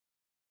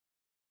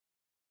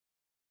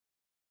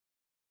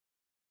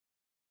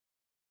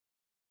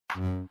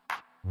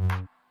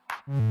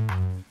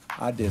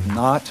I did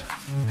not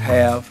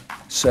have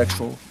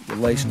sexual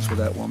relations with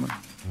that woman,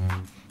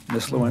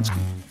 Miss Lewinsky.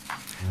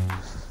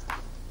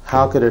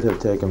 How could it have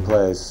taken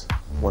place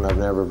when I've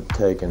never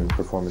taken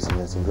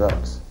performance-enhancing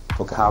drugs?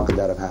 Okay, how could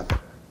that have happened?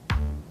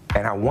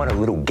 And I want a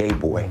little gay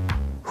boy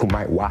who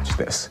might watch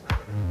this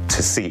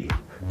to see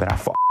that I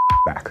fought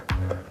back.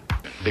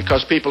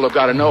 Because people have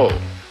got to know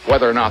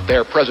whether or not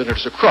their president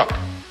is a crook.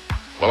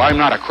 Well, I'm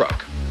not a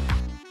crook.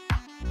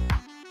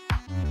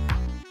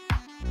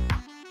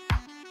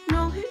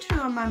 No, who drew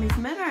on Mummy's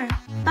mirror?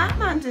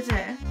 Batman did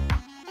it.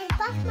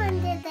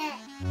 Batman did it.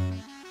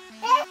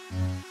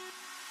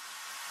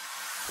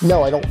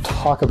 No, I don't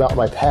talk about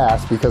my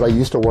past because I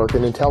used to work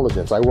in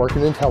intelligence. I work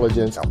in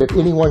intelligence. If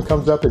anyone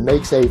comes up and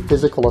makes a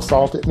physical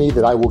assault at me,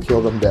 then I will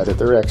kill them dead at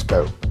their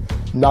expo.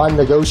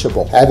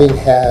 Non-negotiable. Having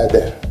had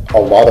a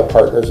lot of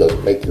partners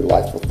doesn't make your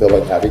life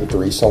fulfilling. Having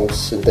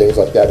threesomes and things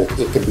like that, it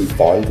can be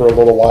fun for a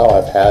little while.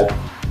 I've had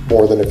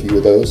more than a few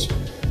of those.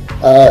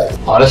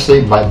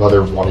 Honestly, my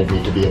mother wanted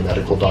me to be a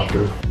medical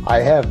doctor. I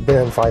have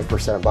been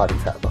 5% body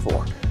fat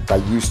before. I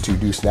used to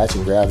do snatch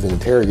and grabs and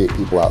interrogate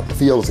people out in the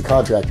field as a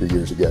contractor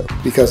years ago.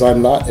 Because I'm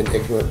not an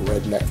ignorant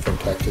redneck from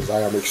Texas,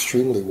 I am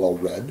extremely well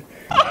read.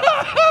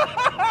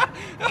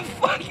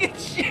 Fucking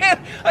shit!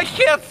 I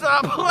can't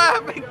stop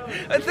laughing!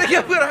 I think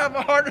I'm gonna have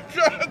a heart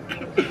attack!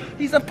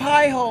 He's a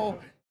pie hole!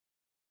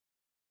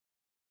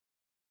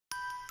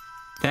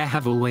 There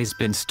have always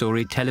been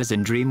storytellers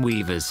and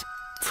dreamweavers.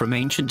 From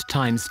ancient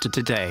times to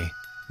today,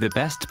 the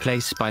best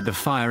place by the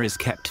fire is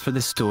kept for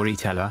the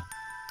storyteller.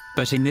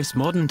 But in this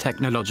modern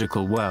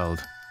technological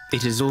world,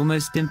 it is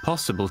almost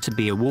impossible to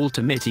be a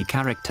Walter Mitty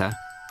character.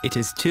 It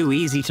is too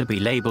easy to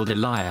be labeled a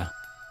liar.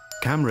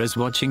 Cameras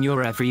watching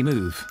your every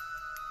move.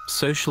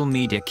 Social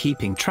media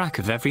keeping track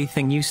of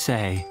everything you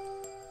say.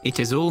 It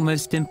is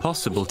almost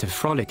impossible to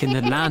frolic in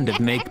the land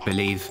of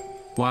make-believe,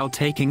 while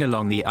taking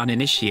along the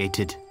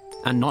uninitiated,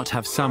 and not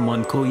have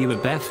someone call you a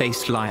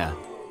barefaced liar.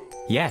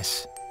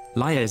 Yes,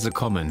 liars are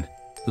common.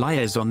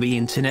 Liars on the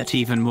internet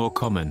even more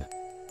common.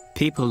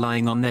 People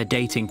lying on their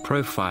dating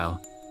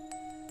profile.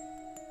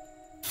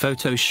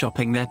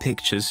 Photoshopping their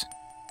pictures.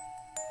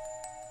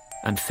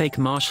 And fake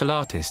martial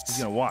artists.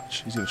 He's gonna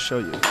watch. He's gonna show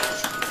you.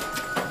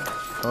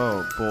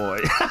 Oh boy.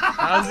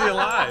 How's he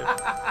alive?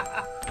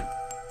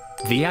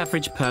 The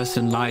average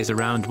person lies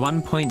around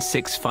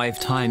 1.65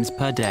 times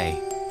per day.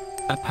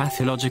 A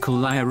pathological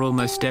liar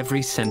almost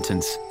every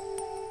sentence.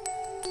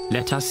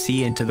 Let us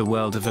see into the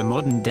world of a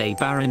modern-day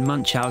Baron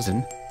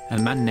Munchausen, a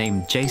man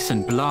named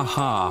Jason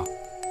Blaha.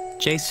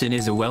 Jason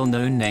is a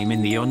well-known name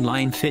in the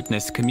online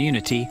fitness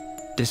community,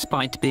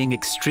 despite being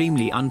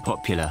extremely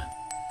unpopular.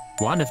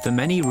 One of the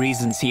many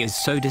reasons he is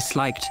so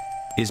disliked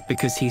is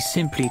because he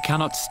simply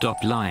cannot stop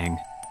lying.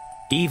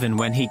 Even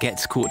when he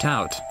gets caught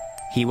out,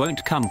 he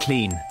won't come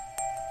clean.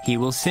 He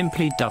will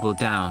simply double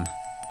down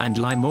and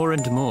lie more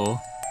and more.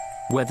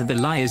 Whether the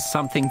lie is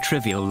something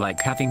trivial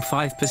like having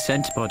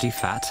 5% body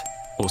fat,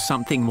 or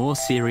something more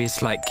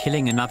serious like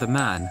killing another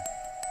man,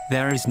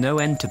 there is no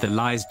end to the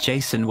lies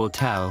Jason will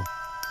tell.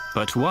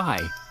 But why?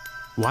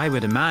 Why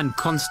would a man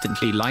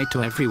constantly lie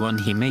to everyone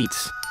he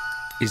meets?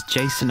 Is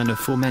Jason an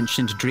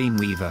aforementioned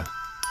dreamweaver,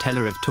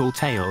 teller of tall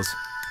tales,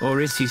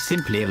 or is he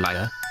simply a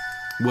liar?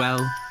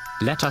 Well,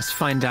 let us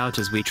find out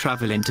as we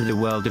travel into the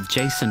world of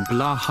Jason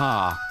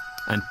Blaha,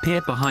 and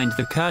peer behind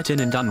the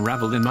curtain and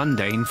unravel the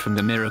mundane from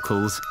the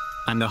miracles,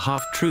 and the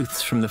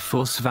half-truths from the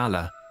false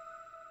valor.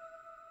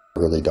 I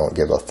really don't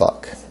give a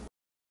fuck.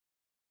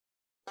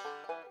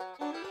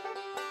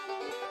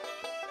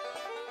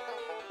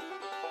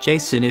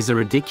 Jason is a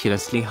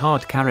ridiculously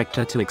hard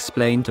character to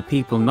explain to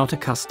people not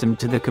accustomed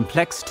to the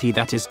complexity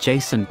that is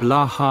Jason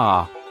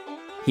Blaha.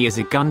 He is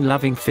a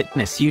gun-loving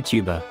fitness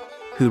YouTuber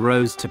who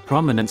rose to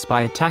prominence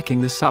by attacking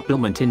the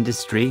supplement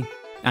industry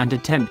and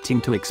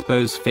attempting to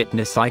expose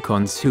fitness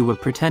icons who were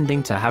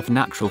pretending to have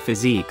natural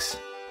physiques,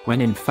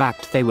 when in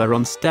fact they were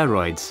on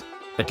steroids,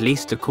 at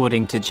least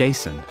according to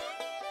Jason.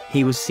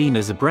 He was seen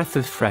as a breath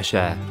of fresh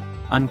air,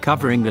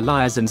 uncovering the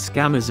liars and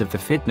scammers of the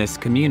fitness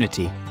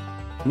community.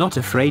 Not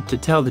afraid to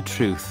tell the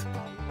truth.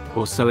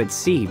 Or so it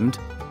seemed.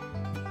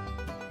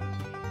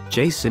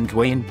 Jason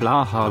Dwayne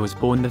Blaha was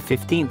born the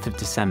 15th of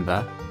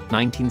December,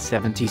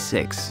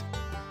 1976.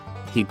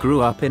 He grew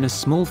up in a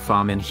small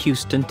farm in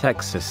Houston,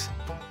 Texas,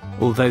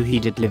 although he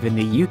did live in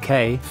the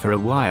UK for a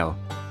while,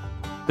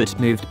 but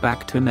moved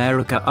back to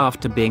America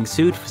after being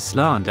sued for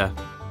slander.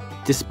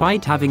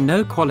 Despite having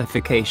no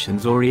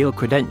qualifications or real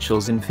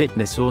credentials in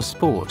fitness or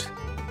sport,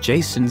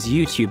 Jason's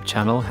YouTube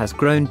channel has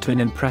grown to an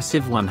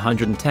impressive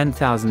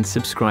 110,000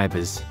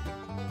 subscribers.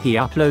 He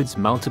uploads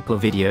multiple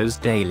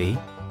videos daily,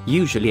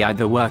 usually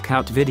either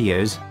workout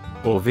videos,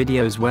 or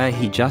videos where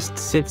he just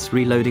sits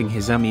reloading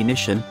his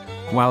ammunition,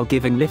 while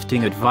giving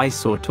lifting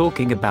advice or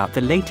talking about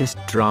the latest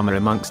drama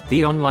amongst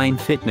the online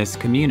fitness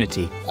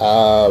community.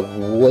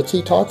 What's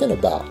he talking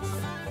about?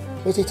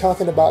 What's he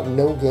talking about?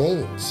 No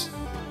games.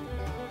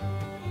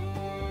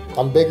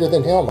 I'm bigger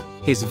than him.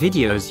 His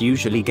videos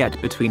usually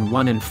get between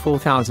 1,000 and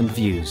 4,000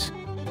 views.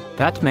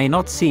 That may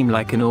not seem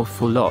like an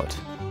awful lot,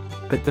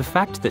 but the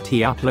fact that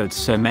he uploads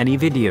so many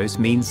videos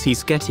means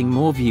he's getting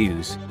more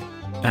views.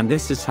 And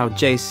this is how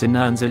Jason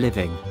earns a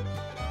living.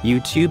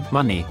 YouTube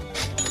money.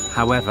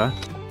 However,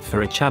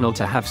 for a channel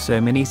to have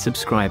so many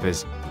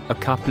subscribers, a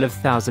couple of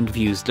thousand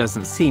views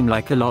doesn't seem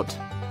like a lot,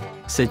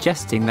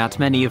 suggesting that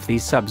many of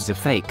these subs are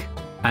fake,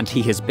 and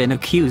he has been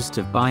accused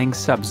of buying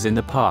subs in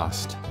the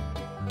past.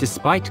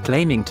 Despite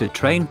claiming to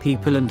train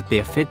people and be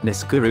a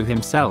fitness guru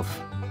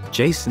himself,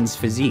 Jason's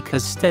physique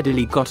has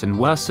steadily gotten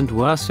worse and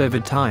worse over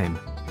time.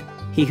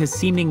 He has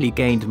seemingly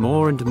gained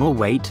more and more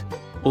weight,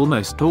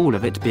 almost all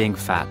of it being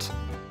fat.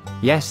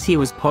 Yes, he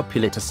was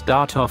popular to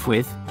start off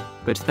with,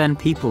 but then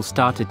people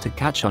started to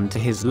catch on to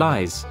his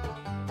lies.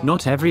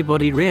 Not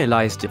everybody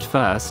realized at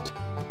first,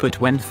 but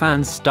when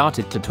fans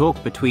started to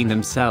talk between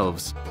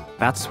themselves,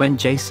 that's when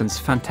Jason's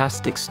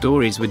fantastic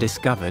stories were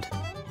discovered.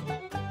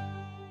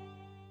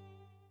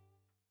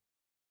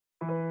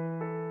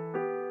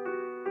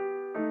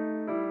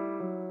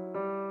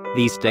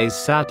 These days,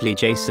 sadly,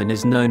 Jason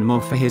is known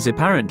more for his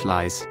apparent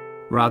lies,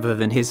 rather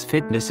than his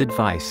fitness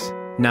advice.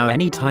 Now,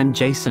 anytime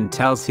Jason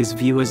tells his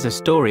viewers a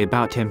story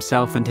about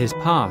himself and his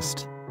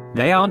past,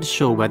 they aren't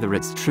sure whether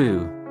it's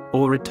true,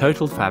 or a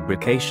total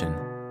fabrication.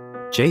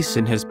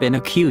 Jason has been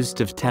accused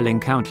of telling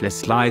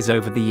countless lies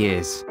over the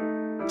years.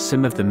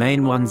 Some of the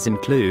main ones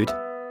include: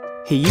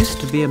 he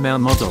used to be a male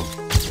model.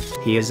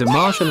 He is a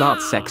martial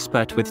arts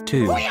expert with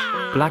 2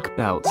 black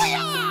belts.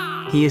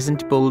 He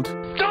isn't bald,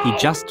 he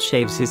just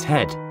shaves his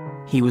head.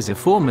 He was a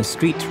former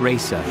street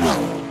racer.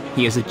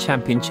 He is a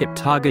championship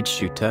target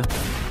shooter,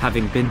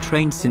 having been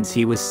trained since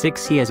he was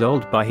 6 years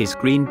old by his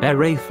Green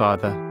Beret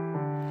father.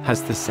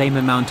 Has the same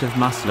amount of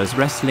muscle as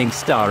wrestling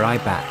star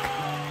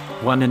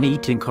Ryback. Won an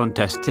eating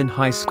contest in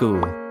high school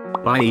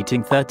by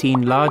eating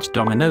 13 large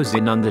dominoes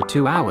in under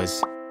 2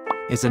 hours.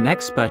 Is an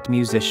expert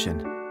musician.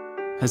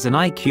 Has an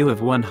IQ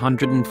of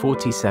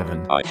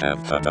 147. I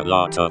have had a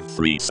lot of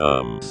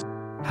threesomes.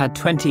 Had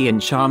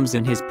 20-inch arms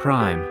in his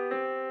prime.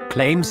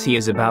 Claims he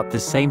is about the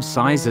same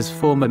size as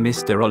former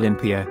Mr.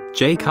 Olympia,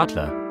 Jay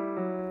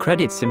Cutler.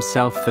 Credits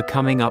himself for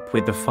coming up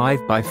with the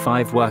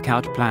 5x5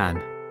 workout plan,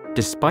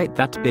 despite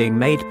that being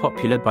made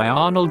popular by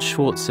Arnold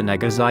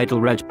Schwarzenegger's idol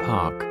Reg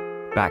Park,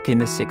 back in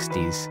the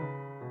 60s.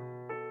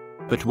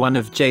 But one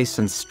of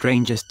Jason's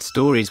strangest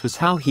stories was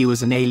how he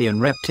was an alien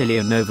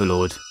reptilian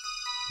overlord.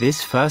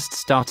 This first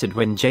started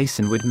when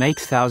Jason would make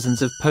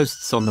thousands of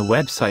posts on the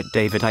website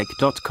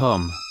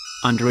davidicke.com,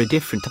 under a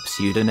different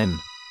pseudonym.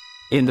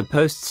 In the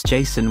posts,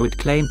 Jason would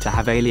claim to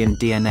have alien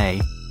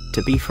DNA,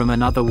 to be from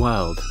another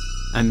world,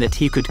 and that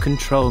he could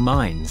control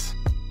minds.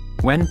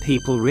 When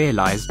people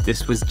realized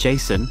this was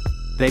Jason,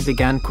 they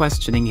began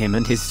questioning him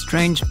and his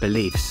strange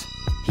beliefs.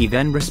 He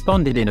then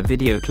responded in a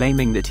video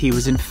claiming that he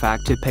was in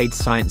fact a paid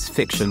science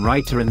fiction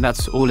writer and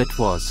that's all it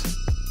was.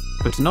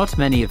 But not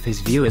many of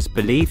his viewers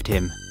believed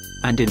him,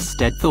 and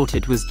instead thought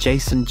it was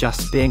Jason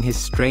just being his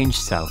strange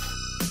self.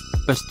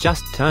 But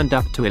just turned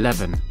up to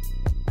 11.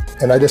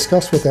 And I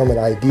discussed with them an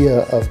idea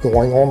of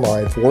going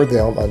online for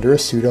them under a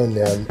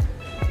pseudonym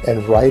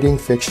and writing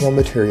fictional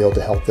material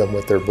to help them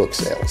with their book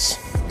sales.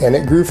 And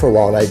it grew for a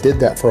while, and I did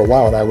that for a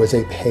while, and I was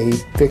a paid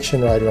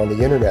fiction writer on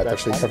the internet. I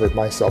actually covered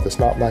myself. It's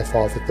not my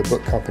fault that the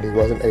book company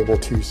wasn't able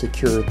to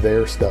secure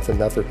their stuff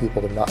enough for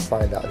people to not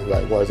find out who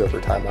I was over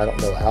time. I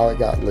don't know how it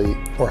got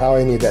leaked or how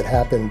any of that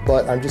happened,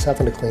 but I'm just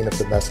having to clean up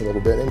the mess a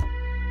little bit.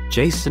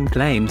 Jason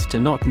claimed to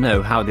not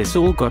know how this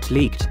all got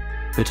leaked,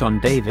 but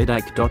on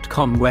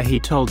davidicke.com, where he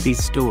told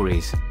these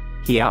stories,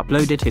 he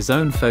uploaded his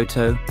own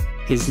photo,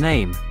 his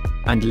name,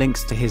 and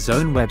links to his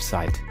own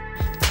website.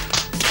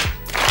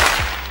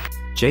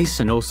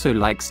 Jason also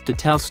likes to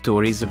tell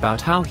stories about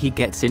how he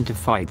gets into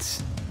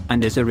fights,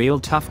 and is a real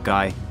tough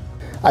guy.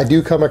 I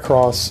do come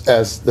across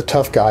as the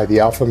tough guy, the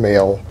alpha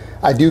male.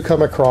 I do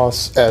come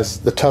across as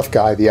the tough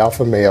guy, the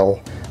alpha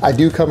male. I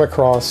do come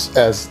across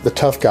as the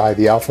tough guy,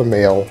 the alpha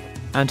male.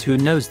 And who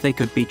knows, they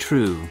could be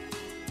true.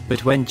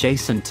 But when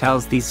Jason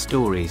tells these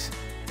stories,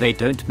 they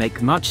don't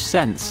make much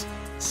sense,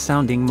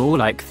 sounding more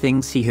like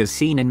things he has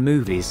seen in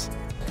movies.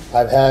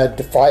 I've had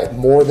to fight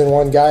more than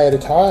one guy at a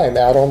time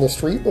out on the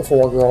street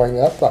before growing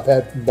up. I've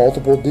had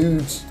multiple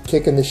dudes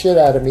kicking the shit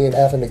out of me and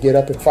having to get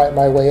up and fight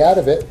my way out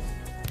of it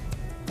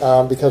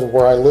because of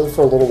where I lived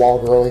for a little while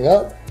growing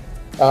up.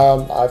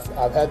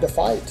 I've had to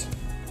fight.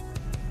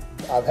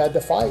 I've had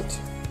to fight.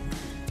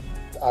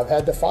 I've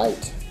had to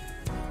fight.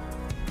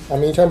 I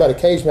mean, you're talking about a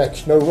cage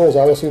match, no rules.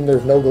 I would assume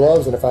there's no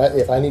gloves, and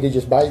if I need to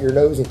just bite your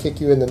nose and kick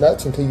you in the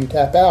nuts until you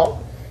tap out,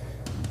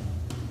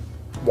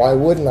 why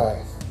wouldn't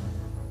I?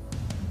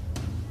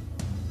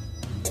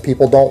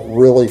 People don't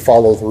really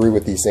follow through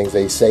with these things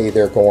they say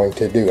they're going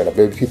to do. And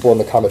there's people in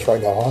the comments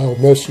right now, I'll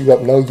mess you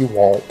up. No, you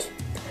won't.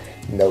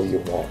 No, you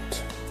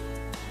won't.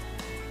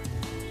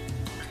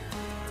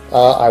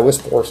 I was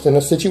forced in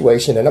a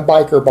situation in a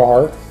biker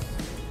bar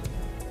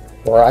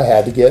where I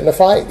had to get in a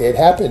fight. It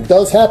happened. It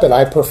does happen.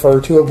 I prefer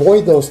to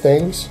avoid those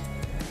things.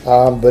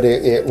 But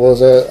it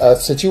was a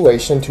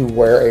situation to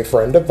where a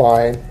friend of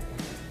mine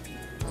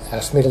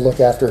asked me to look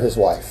after his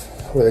wife.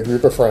 with a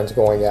group of friends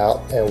going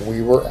out, and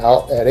we were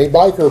out at a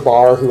biker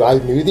bar who I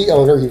knew the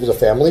owner. He was a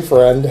family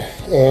friend,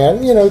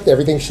 and you know,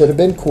 everything should have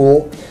been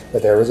cool,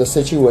 but there was a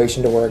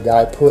situation to where a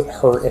guy put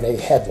her in a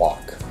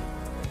headlock.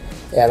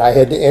 And I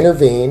had to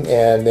intervene,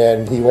 and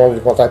then he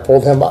wanted, once I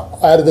pulled him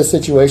out of the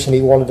situation,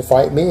 he wanted to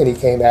fight me, and he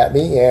came at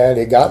me, and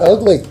it got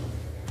ugly.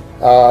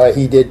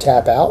 He did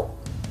tap out.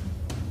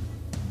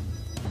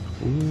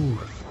 Ooh,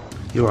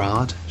 you're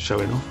hard,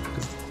 showing off.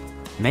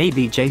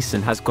 Maybe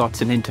Jason has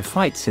gotten into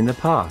fights in the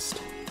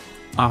past.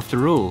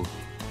 After all,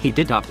 he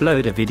did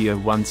upload a video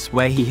once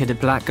where he hit a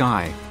black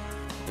guy.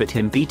 But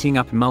him beating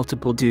up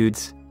multiple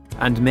dudes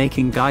and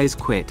making guys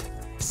quit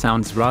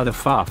sounds rather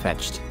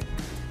far-fetched.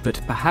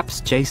 But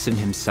perhaps Jason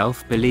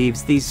himself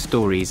believes these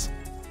stories.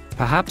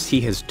 Perhaps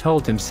he has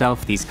told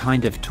himself these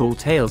kind of tall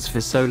tales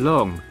for so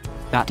long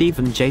that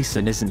even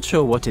Jason isn't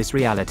sure what is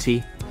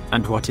reality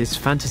and what is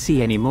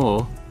fantasy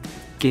anymore.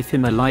 Give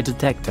him a lie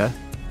detector,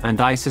 and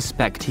I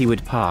suspect he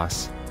would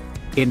pass.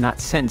 In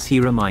that sense, he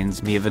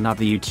reminds me of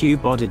another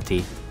YouTube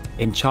oddity,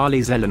 in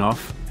Charlie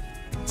Zelenoff.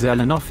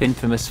 Zelenoff,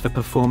 infamous for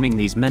performing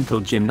these mental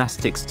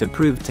gymnastics to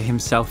prove to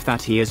himself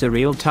that he is a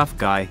real tough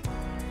guy.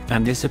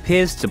 And this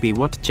appears to be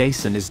what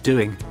Jason is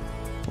doing,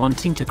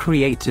 wanting to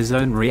create his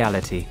own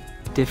reality,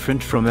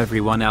 different from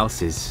everyone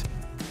else's.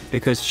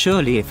 Because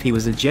surely if he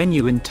was a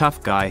genuine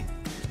tough guy,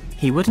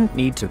 he wouldn't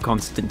need to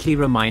constantly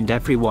remind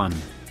everyone.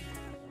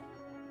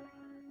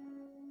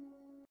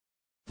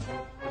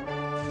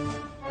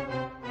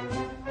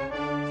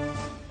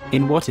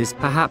 In what is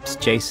perhaps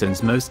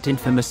Jason's most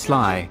infamous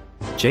lie,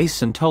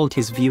 Jason told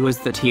his viewers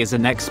that he is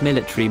an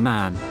ex-military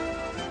man,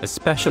 a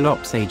special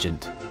ops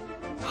agent,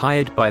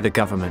 hired by the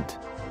government.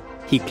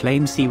 He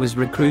claims he was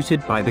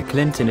recruited by the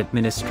Clinton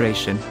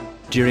administration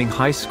during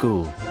high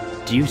school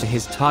due to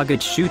his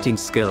target shooting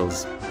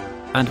skills,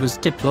 and was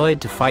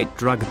deployed to fight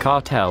drug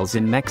cartels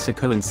in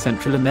Mexico and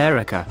Central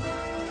America.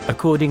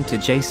 According to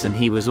Jason,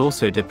 he was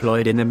also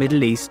deployed in the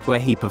Middle East, where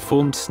he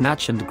performed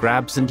snatch and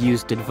grabs and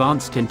used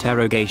advanced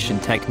interrogation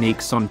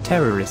techniques on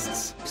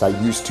terrorists. I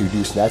used to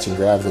do snatch and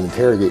grabs and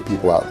interrogate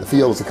people out in the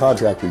field as a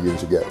contractor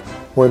years ago.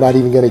 We're not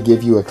even going to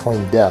give you a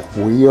clean death.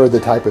 We are the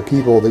type of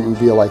people that would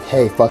be like,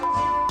 hey, fuck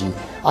you.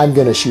 I'm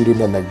going to shoot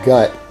him in the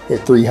gut at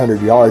 300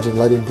 yards and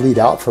let him bleed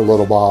out for a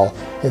little while.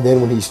 And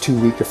then when he's too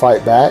weak to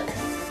fight back,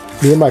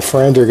 me and my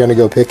friends are going to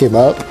go pick him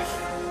up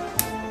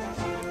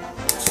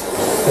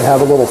and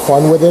have a little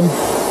fun with him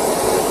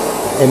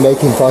and make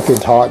him fucking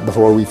talk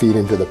before we feed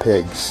him to the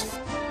pigs.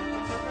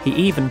 He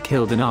even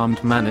killed an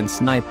armed man and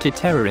sniped a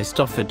terrorist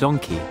off a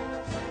donkey.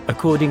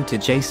 According to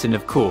Jason,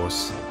 of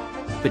course.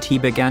 But he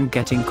began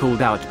getting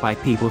called out by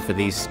people for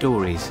these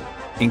stories,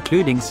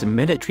 including some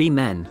military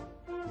men.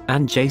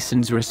 And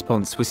Jason's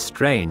response was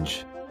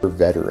strange.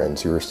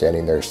 Veterans who are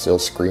standing there still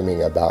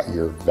screaming about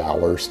your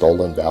valor,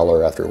 stolen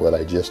valor, after what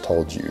I just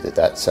told you,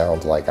 that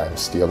sounds like I'm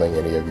stealing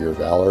any of your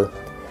valor.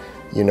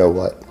 You know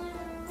what?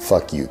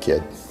 Fuck you,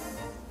 kid.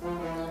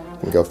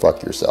 And go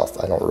fuck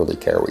yourself. I don't really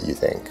care what you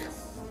think.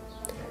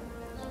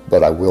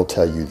 But I will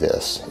tell you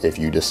this. If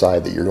you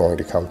decide that you're going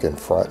to come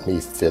confront me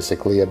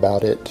physically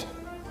about it,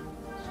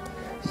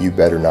 you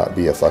better not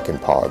be a fucking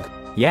pog.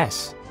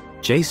 Yes.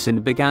 Jason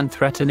began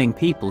threatening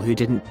people who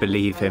didn't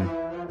believe him.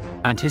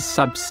 And his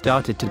subs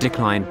started to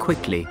decline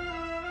quickly.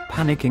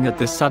 Panicking at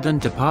the sudden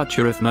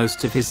departure of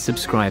most of his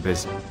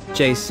subscribers,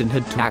 Jason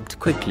had to act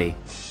quickly.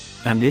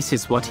 And this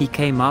is what he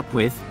came up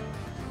with.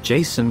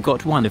 Jason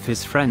got one of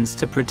his friends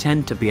to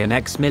pretend to be an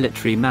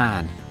ex-military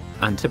man,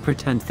 and to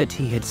pretend that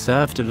he had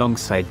served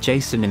alongside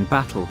Jason in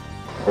battle.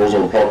 I was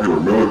on Popular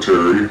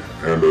Military,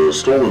 and a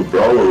Stolen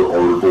Valor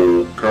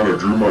article kind of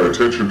drew my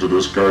attention to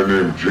this guy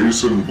named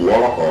Jason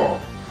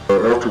Blaha.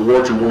 After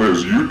watching one of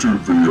his YouTube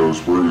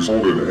videos where he's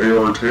holding an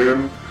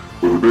AR-10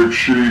 with a big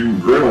shit-eating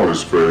grin on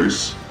his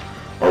face,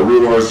 I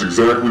realized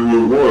exactly what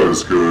it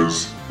was,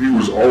 because he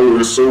was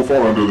always so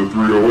fond of the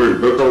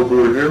 308. That's our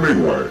boy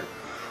Hemingway.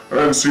 I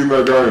hadn't seen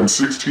that guy in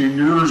 16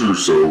 years or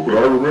so, but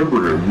I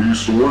remember him. We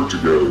used to work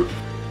together.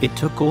 It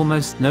took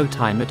almost no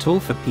time at all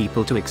for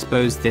people to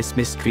expose this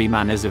mystery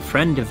man as a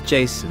friend of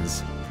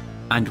Jason's.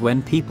 And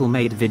when people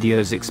made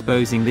videos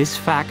exposing this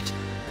fact,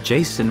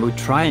 Jason would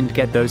try and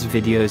get those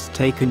videos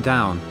taken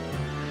down.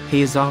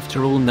 He is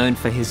after all known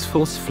for his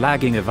false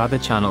flagging of other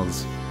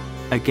channels.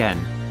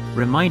 Again,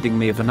 reminding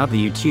me of another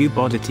YouTube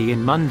oddity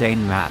in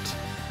Mundane Matt.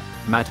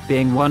 Matt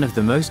being one of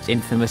the most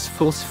infamous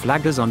false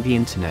flaggers on the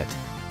internet.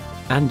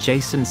 And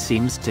Jason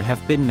seems to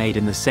have been made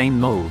in the same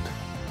mold.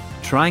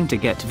 Trying to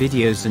get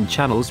videos and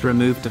channels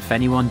removed if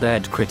anyone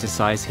dared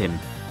criticize him.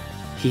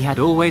 He had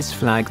always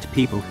flagged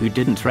people who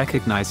didn't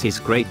recognize his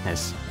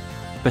greatness.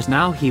 But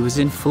now he was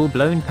in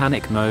full-blown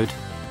panic mode,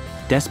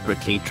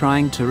 desperately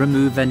trying to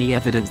remove any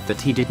evidence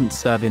that he didn't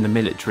serve in the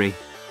military.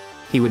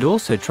 He would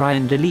also try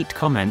and delete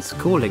comments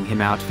calling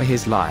him out for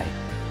his lie.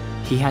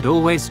 He had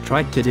always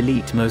tried to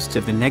delete most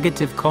of the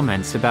negative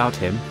comments about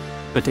him,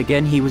 but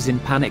again he was in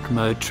panic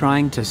mode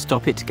trying to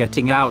stop it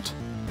getting out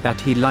that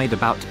he lied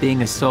about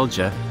being a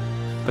soldier.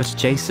 But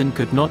Jason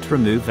could not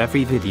remove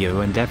every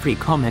video and every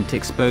comment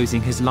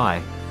exposing his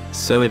lie.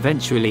 So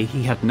eventually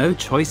he had no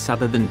choice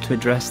other than to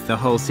address the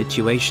whole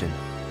situation.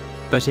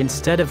 But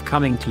instead of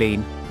coming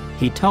clean,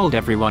 he told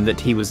everyone that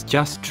he was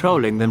just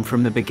trolling them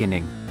from the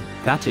beginning,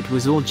 that it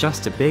was all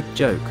just a big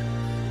joke.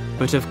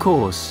 But of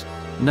course,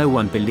 no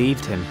one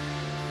believed him.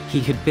 He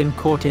had been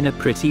caught in a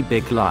pretty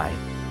big lie,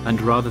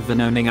 and rather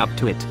than owning up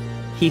to it,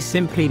 he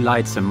simply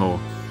lied some more.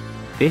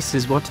 This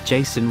is what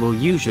Jason will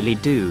usually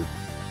do.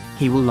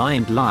 He will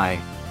lie,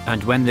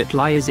 and when that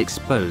lie is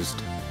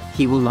exposed,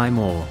 he will lie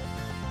more.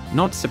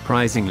 Not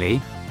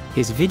surprisingly,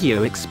 his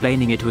video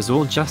explaining it was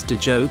all just a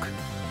joke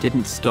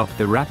didn't stop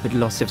the rapid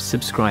loss of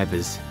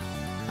subscribers.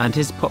 And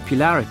his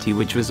popularity,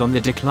 which was on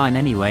the decline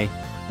anyway,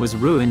 was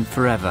ruined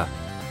forever.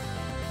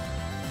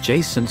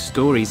 Jason's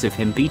stories of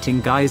him beating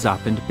guys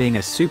up and being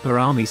a super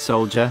army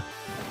soldier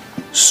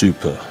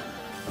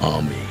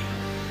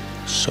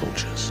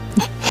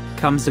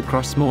comes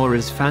across more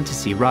as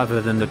fantasy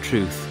rather than the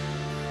truth.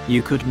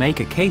 You could make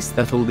a case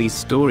that all these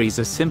stories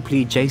are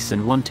simply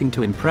Jason wanting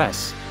to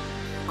impress,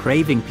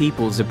 craving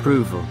people's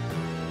approval,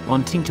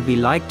 wanting to be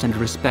liked and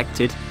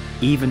respected,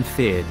 even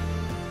feared.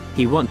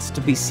 He wants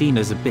to be seen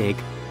as a big,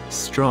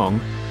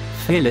 strong,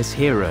 fearless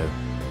hero.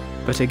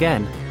 But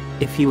again,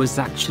 if he was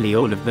actually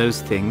all of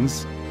those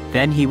things,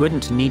 then he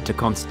wouldn't need to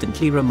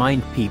constantly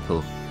remind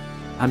people.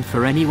 And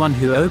for anyone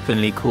who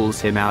openly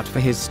calls him out for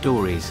his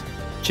stories,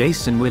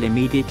 Jason will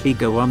immediately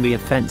go on the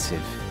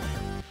offensive.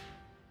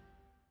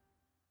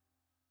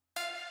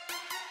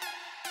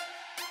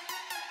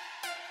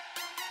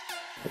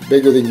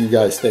 Bigger than you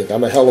guys think.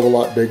 I'm a hell of a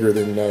lot bigger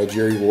than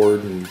Jerry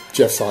Ward and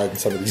Jeff Side and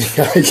some of these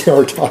guys you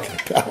are talking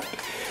about.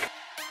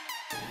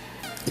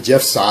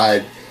 Jeff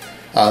Side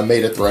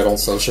made a threat on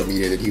social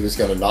media that he was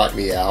going to knock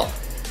me out,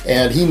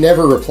 and he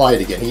never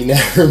replied again. He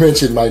never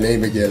mentioned my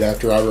name again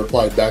after I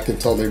replied back and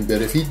told him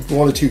that if he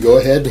wanted to go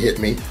ahead and hit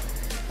me,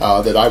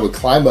 that I would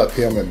climb up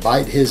him and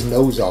bite his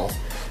nose off,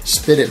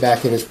 spit it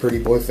back in his pretty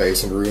boy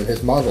face, and ruin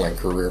his modeling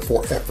career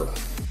forever.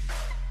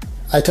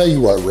 I tell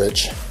you what,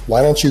 Rich,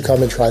 why don't you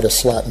come and try to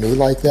slap me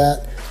like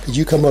that? Did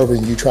you come over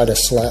and you try to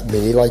slap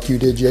me like you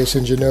did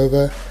Jason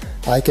Genova?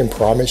 I can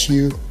promise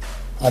you,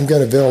 I'm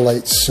going to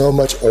ventilate so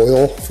much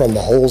oil from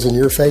the holes in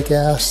your fake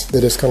ass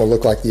that it's going to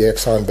look like the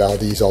Exxon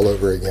Valdez all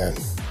over again.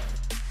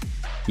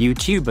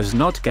 YouTubers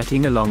not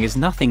getting along is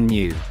nothing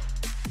new.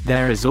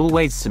 There is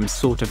always some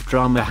sort of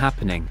drama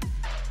happening.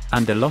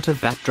 And a lot of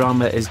that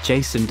drama is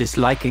Jason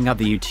disliking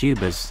other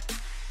YouTubers,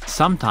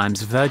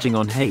 sometimes verging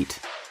on hate,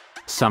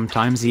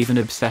 sometimes even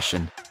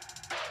obsession.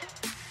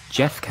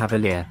 Jeff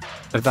Cavalier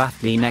of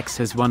Athlean-X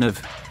has one of,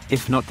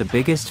 if not the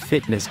biggest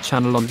fitness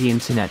channel on the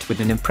internet with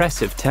an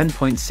impressive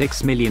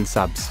 10.6 million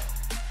subs.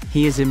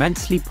 He is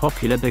immensely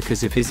popular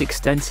because of his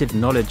extensive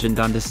knowledge and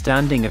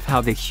understanding of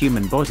how the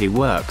human body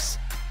works,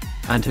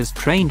 and has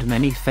trained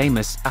many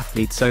famous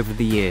athletes over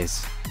the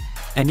years.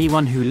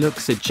 Anyone who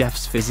looks at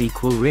Jeff's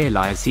physique will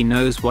realize he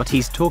knows what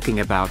he's talking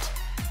about.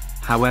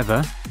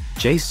 However,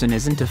 Jason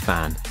isn't a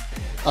fan.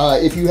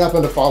 If you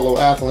happen to follow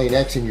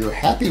Athlean-X and you're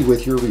happy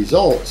with your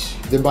results,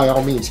 then by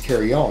all means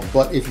carry on.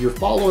 But if you're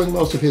following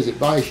most of his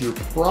advice, you're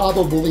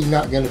probably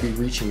not going to be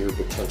reaching your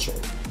potential.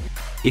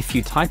 If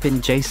you type in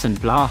Jason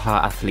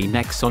Blaha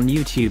Athlean-X on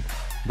YouTube,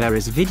 there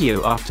is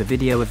video after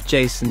video of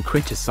Jason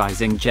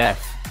criticizing Jeff.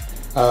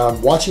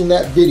 Watching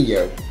that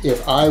video,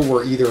 if I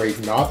were either a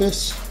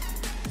novice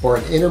or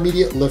an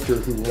intermediate lifter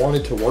who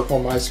wanted to work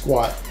on my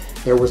squat,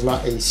 there was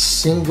not a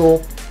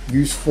single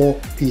useful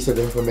piece of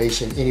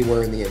information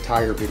anywhere in the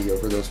entire video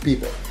for those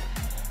people.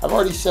 I've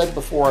already said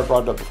before, I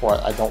brought it up before,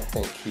 I don't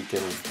think he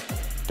can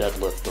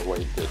deadlift the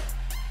weight that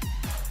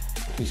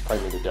he's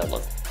claiming to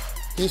deadlift.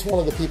 He's one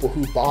of the people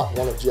who bought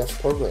one of Jeff's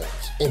programs,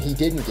 and he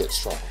didn't get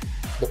strong.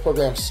 The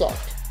program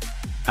sucked.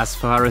 As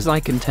far as I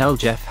can tell,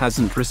 Jeff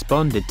hasn't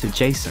responded to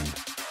Jason.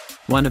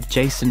 One of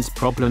Jason's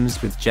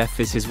problems with Jeff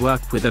is his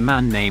work with a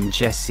man named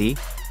Jesse,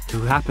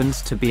 who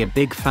happens to be a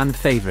big fan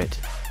favorite.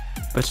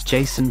 But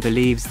Jason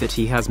believes that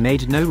he has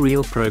made no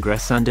real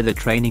progress under the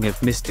training of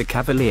Mr.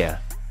 Cavalier.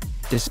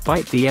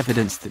 Despite the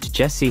evidence that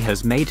Jesse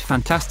has made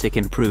fantastic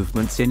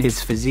improvements in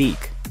his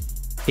physique.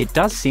 It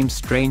does seem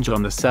strange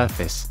on the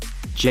surface,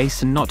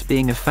 Jason not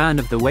being a fan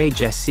of the way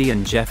Jesse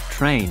and Jeff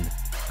train,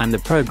 and the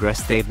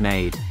progress they've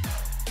made.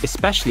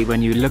 Especially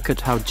when you look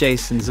at how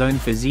Jason's own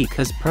physique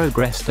has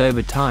progressed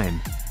over time.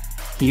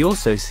 He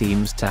also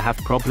seems to have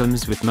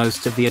problems with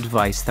most of the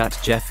advice that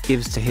Jeff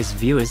gives to his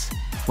viewers,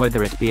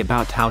 whether it be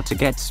about how to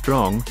get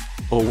strong,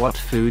 or what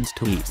foods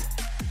to eat.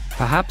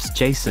 Perhaps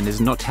Jason is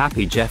not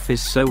happy Jeff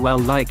is so well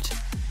liked,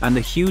 and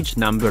the huge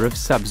number of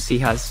subs he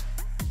has.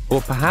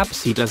 Or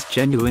perhaps he does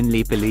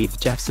genuinely believe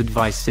Jeff's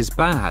advice is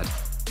bad.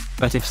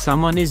 But if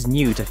someone is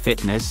new to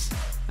fitness,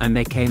 and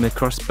they came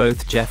across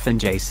both Jeff and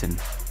Jason,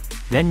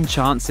 then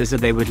chances are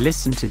they would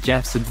listen to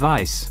Jeff's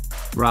advice,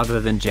 rather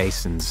than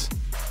Jason's.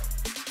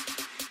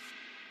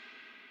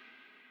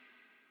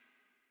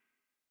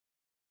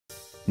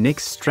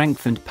 Nick's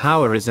Strength and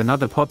Power is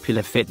another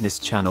popular fitness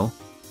channel,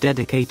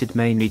 dedicated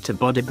mainly to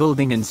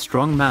bodybuilding and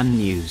strongman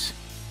news.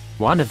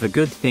 One of the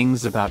good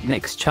things about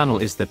Nick's channel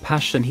is the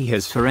passion he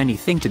has for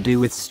anything to do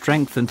with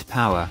strength and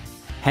power.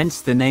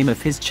 hence the name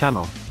of his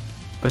channel.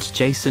 But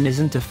Jason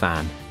isn't a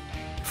fan.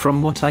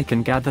 From what I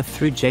can gather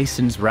through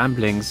Jason's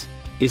ramblings,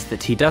 is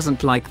that he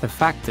doesn't like the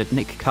fact that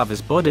Nick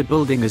covers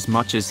bodybuilding as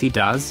much as he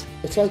does.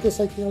 It's like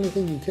the only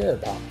thing you care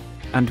about.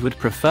 And would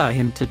prefer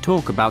him to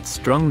talk about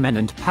strongmen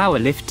and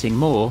powerlifting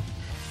more.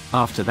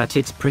 After that,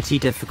 it's pretty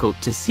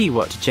difficult to see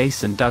what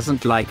Jason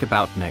doesn't like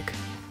about Nick.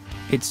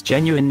 It's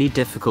genuinely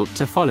difficult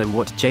to follow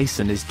what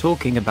Jason is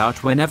talking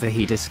about whenever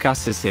he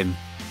discusses him,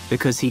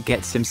 because he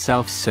gets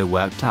himself so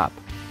worked up.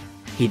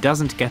 He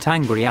doesn't get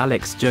angry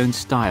Alex Jones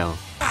style.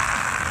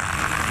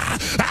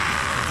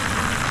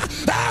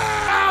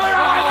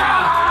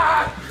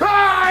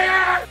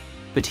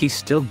 But he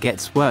still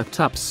gets worked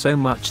up so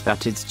much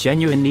that it's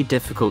genuinely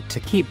difficult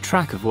to keep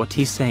track of what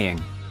he's saying.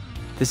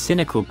 The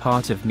cynical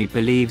part of me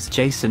believes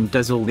Jason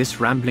does all this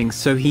rambling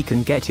so he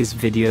can get his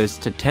videos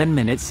to 10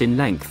 minutes in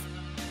length.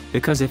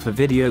 Because if a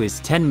video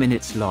is 10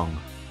 minutes long,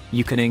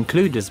 you can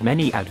include as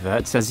many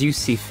adverts as you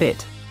see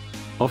fit.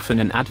 Often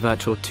an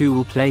advert or two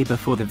will play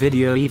before the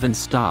video even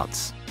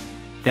starts.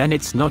 Then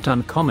it's not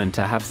uncommon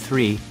to have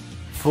 3,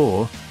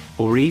 4,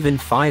 or even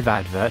 5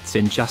 adverts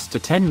in just a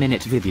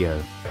 10-minute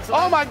video.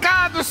 Oh my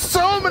god, there's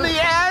so many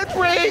ad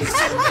breaks!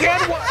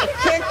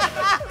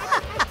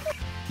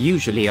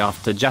 Usually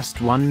after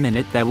just 1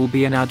 minute there will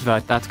be an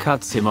advert that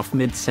cuts him off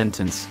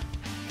mid-sentence.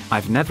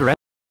 I've never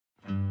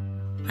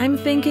I'm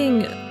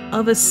thinking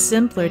of a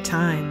simpler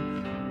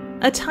time.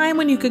 A time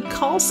when you could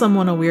call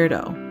someone a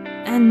weirdo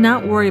and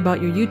not worry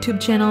about your YouTube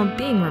channel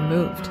being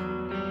removed.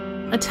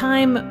 A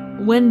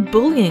time when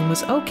bullying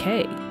was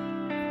okay.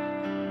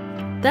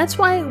 That's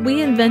why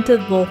we invented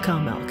lolcow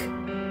milk,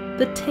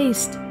 the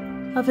taste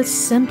of a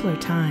simpler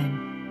time.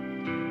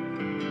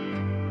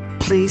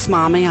 Please,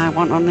 Mommy, I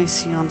want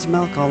Onision's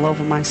milk all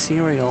over my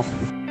cereal.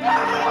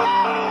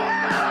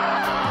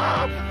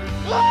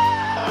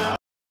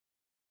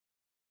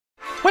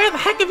 Where the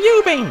heck have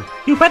you been?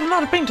 You better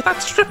not have been to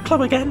that strip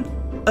club again.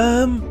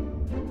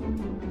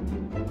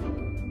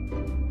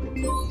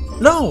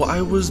 No,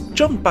 I was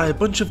jumped by a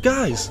bunch of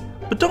guys.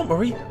 But don't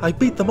worry, I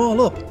beat them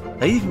all up.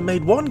 I even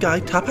made one guy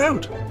tap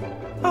out.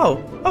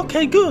 Oh,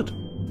 okay, good.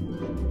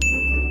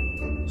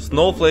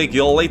 Snowflake,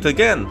 you're late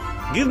again.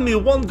 Give me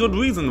one good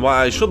reason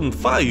why I shouldn't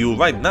fire you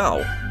right now.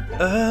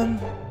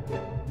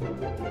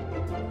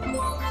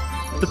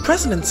 The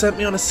president sent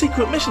me on a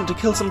secret mission to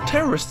kill some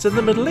terrorists in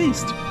the Middle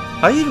East.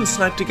 I even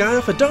sniped a guy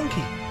off a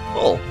donkey.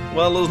 Oh,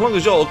 well, as long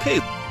as you're okay.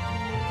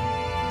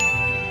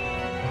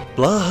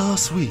 Blaha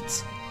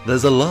sweets.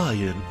 There's a lie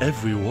in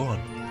every one.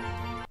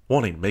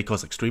 Warning, may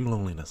cause extreme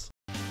loneliness.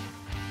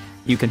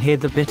 You can hear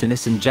the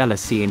bitterness and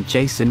jealousy in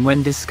Jason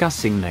when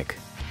discussing Nick.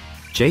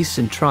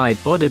 Jason tried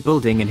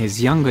bodybuilding in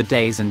his younger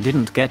days and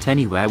didn't get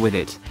anywhere with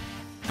it.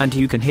 And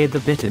you can hear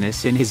the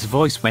bitterness in his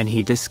voice when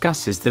he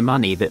discusses the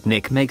money that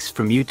Nick makes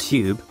from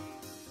YouTube.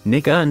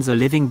 Nick earns a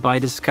living by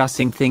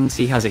discussing things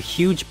he has a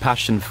huge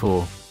passion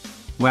for.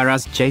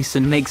 Whereas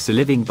Jason makes a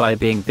living by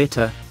being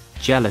bitter,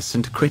 jealous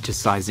and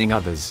criticizing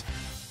others.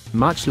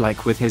 Much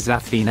like with his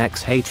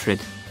Athlean-X hatred,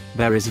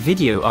 there is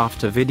video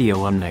after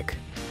video on Nick.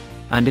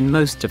 And in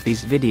most of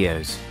these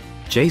videos,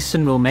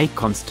 Jason will make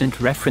constant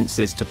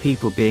references to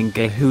people being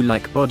gay who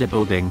like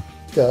bodybuilding.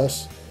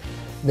 Discuss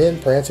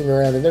men prancing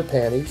around in their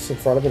panties in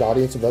front of an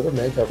audience of other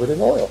men covered in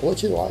oil.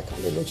 What you like?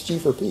 It makes G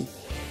for P.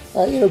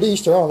 To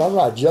each their own. I'm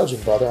not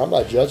judging, brother. I'm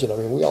not judging. I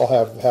mean, we all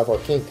have our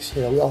kinks.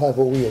 We all have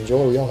what we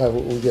enjoy. We all have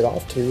what we get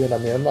off to. And I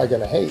mean, I'm not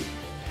going to hate.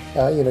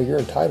 You're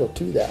entitled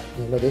to that.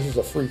 This is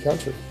a free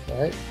country,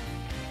 right?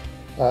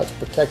 It's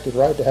a protected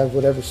right to have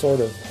whatever sort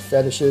of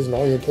fetishes and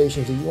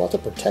orientations that you want.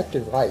 It's a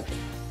protected right.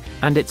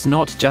 And it's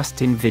not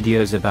just in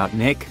videos about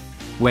Nick,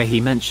 where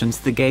he mentions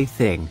the gay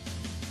thing.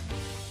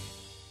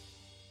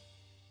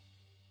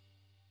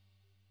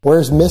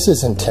 Where's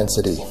Mrs.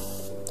 Intensity?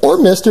 Or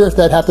Mr. if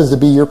that happens to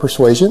be your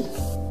persuasion.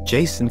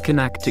 Jason can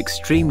act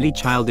extremely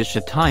childish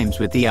at times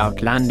with the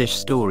outlandish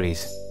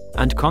stories,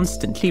 and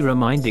constantly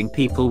reminding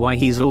people why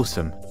he's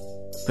awesome.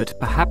 But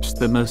perhaps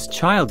the most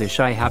childish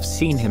I have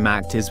seen him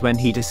act is when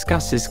he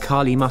discusses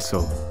Carly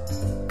Muscle.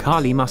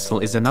 Carly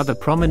Muscle is another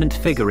prominent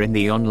figure in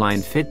the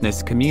online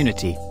fitness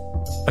community.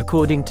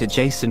 According to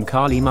Jason,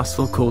 Carly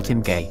Muscle called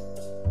him gay.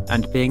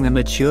 And being the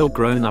mature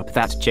grown-up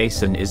that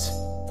Jason is,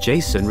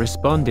 Jason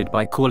responded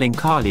by calling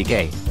Carly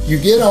gay. You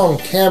get on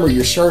camera,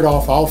 your shirt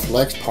off, all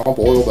flex, pump,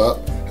 oiled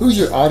up. Who's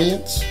your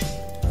audience?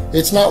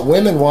 It's not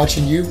women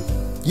watching you.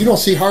 You don't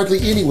see hardly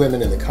any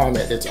women in the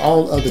comment. It's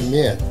all other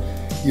men.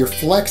 You're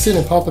flexing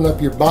and pumping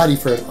up your body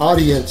for an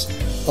audience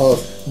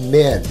of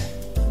men.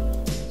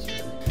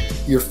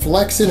 You're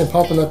flexing and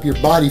pumping up your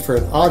body for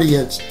an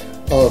audience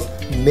of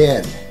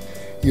men.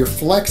 You're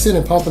flexing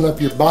and pumping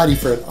up your body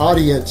for an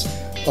audience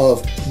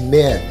of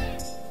men.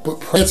 But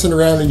prancing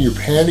around in your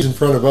panties in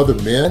front of other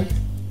men?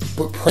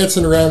 But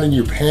prancing around in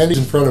your panties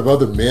in front of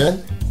other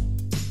men?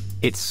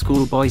 It's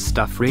schoolboy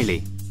stuff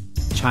really.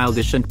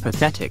 Childish and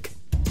pathetic.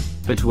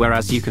 But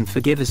whereas you can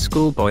forgive a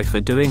schoolboy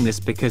for doing this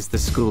because the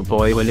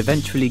schoolboy will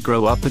eventually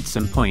grow up at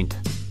some point,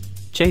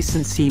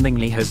 Jason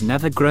seemingly has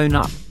never grown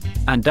up.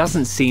 and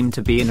doesn't seem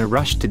to be in a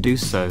rush to do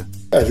so.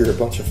 Guys, you're a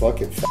bunch of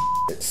fucking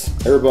f***its.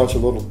 They're a bunch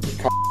of little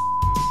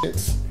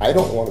c***its. I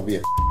don't want to be a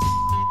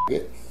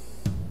f***it.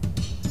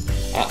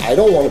 I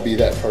don't want to be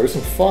that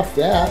person. Fuck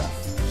that.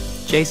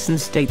 Jason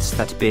states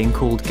that being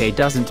called gay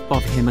doesn't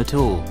bother him at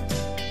all.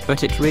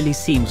 But it really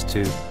seems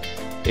to.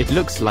 It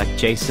looks like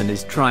Jason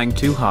is trying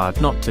too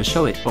hard not to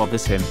show it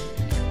bothers him.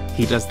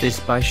 He does this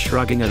by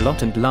shrugging a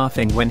lot and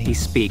laughing when he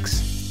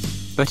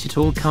speaks. But it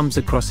all comes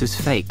across as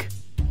fake.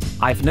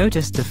 I've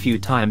noticed a few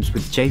times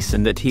with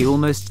Jason that he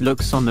almost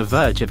looks on the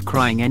verge of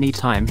crying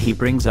anytime he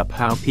brings up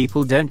how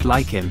people don't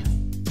like him.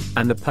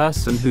 And the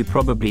person who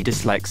probably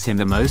dislikes him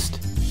the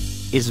most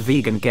is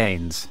Vegan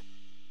Gains.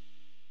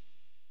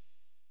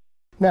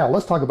 Now,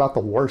 let's talk about the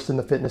worst in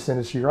the fitness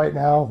industry right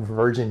now,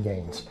 Virgin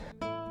Gains.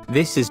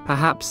 This is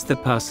perhaps the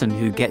person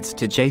who gets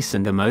to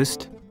Jason the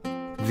most.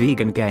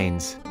 Vegan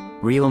Gains,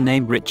 real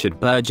name Richard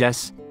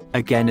Burgess,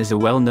 again is a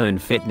well-known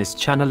fitness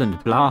channel, and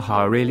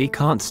Blaha really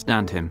can't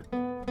stand him.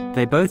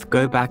 They both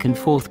go back and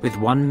forth, with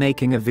one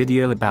making a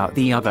video about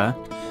the other.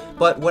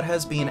 But what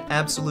has been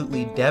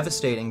absolutely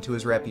devastating to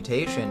his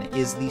reputation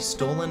is the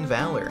stolen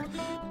valor.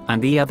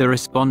 And the other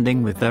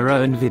responding with their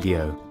own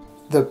video.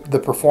 The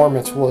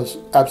performance was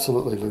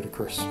absolutely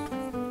ludicrous.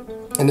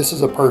 And this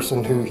is a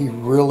person who he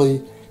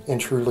really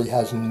and truly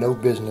has no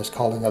business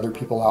calling other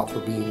people out for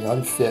being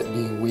unfit,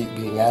 being weak,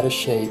 being out of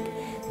shape,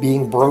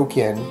 being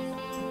broken.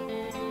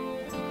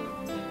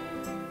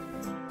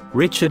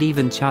 Richard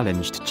even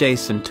challenged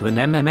Jason to an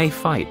MMA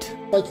fight.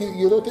 Like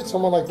you look at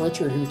someone like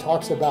Richard who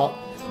talks about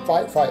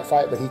fight,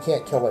 but he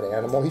can't kill an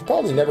animal. He's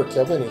probably never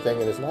killed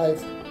anything in his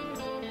life.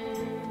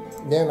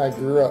 Then I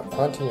grew up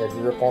hunting. I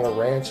grew up on a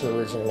ranch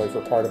originally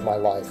for part of my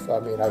life. I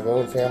mean, I've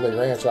owned family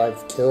ranch.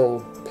 I've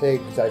killed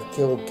pigs. I've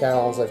killed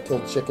cows. I've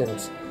killed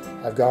chickens.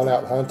 I've gone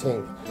out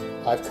hunting.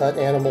 I've cut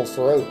animals'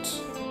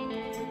 throats.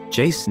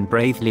 Jason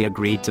bravely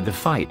agreed to the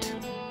fight,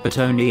 but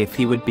only if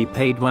he would be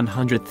paid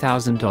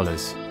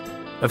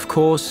 $100,000. Of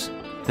course,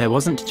 there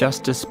wasn't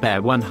just a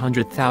spare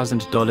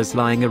 $100,000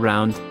 lying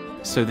around,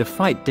 so the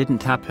fight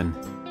didn't happen.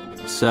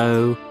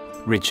 So,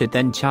 Richard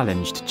then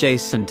challenged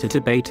Jason to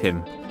debate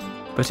him.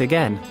 But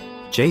again,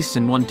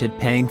 Jason wanted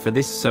paying for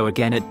this, so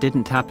again it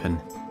didn't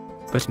happen.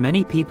 But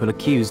many people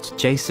accused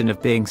Jason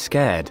of being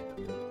scared.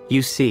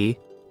 You see,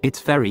 it's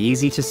very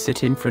easy to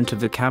sit in front of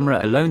the camera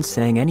alone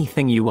saying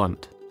anything you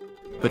want.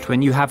 But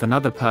when you have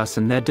another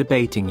person there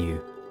debating you,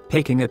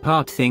 picking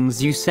apart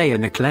things you say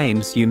and the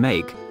claims you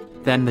make,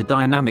 then the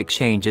dynamic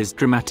changes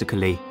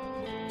dramatically.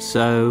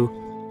 So,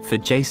 for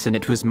Jason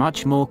it was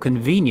much more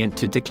convenient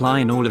to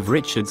decline all of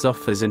Richard's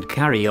offers and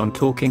carry on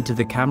talking to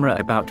the camera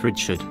about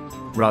Richard,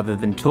 rather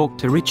than talk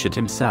to Richard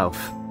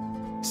himself.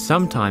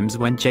 Sometimes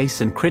when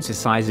Jason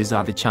criticizes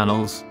other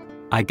channels,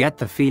 I get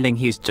the feeling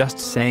he's just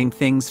saying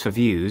things for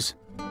views,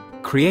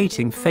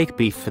 creating fake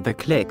beef for the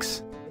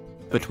clicks.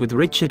 But with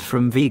Richard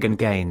from Vegan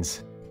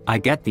Gains, I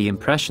get the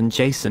impression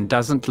Jason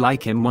doesn't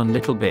like him one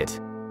little bit.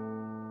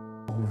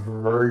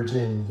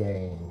 Virgin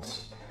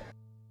Gains.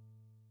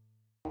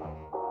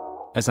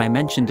 As I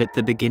mentioned at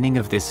the beginning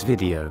of this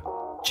video,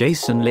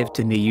 Jason lived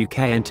in the UK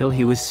until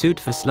he was sued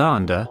for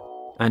slander,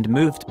 and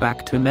moved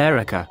back to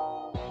America.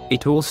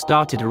 It all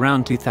started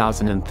around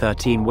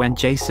 2013 when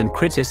Jason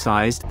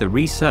criticized the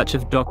research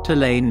of Dr.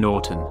 Layne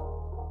Norton.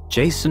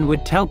 Jason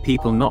would tell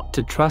people not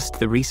to trust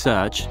the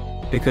research,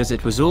 because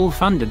it was all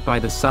funded by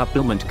the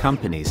supplement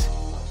companies,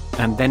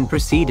 and then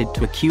proceeded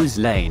to accuse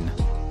Layne,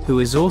 who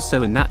is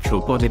also a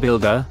natural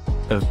bodybuilder,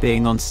 of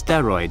being on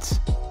steroids.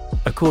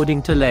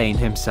 According to Layne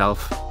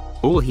himself,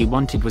 all he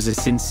wanted was a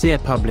sincere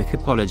public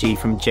apology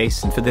from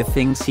Jason for the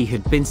things he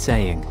had been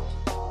saying.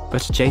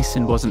 But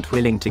Jason wasn't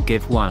willing to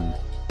give one.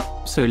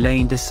 So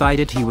Layne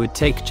decided he would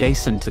take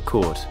Jason to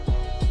court.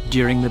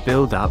 During the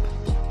build-up,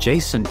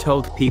 Jason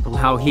told people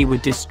how he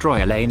would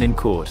destroy Layne in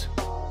court.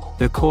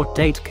 The court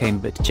date came,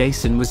 but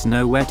Jason was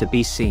nowhere to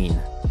be seen.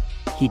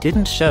 He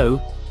didn't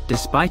show,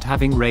 despite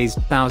having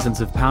raised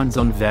thousands of pounds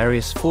on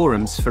various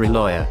forums for a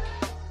lawyer.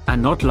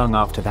 And not long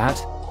after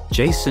that,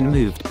 Jason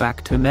moved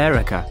back to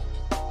America.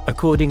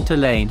 According to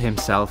Layne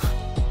himself,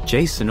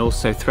 Jason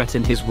also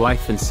threatened his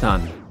wife and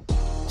son.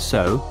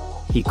 So,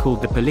 he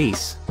called the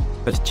police,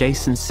 but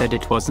Jason said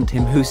it wasn't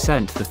him who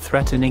sent the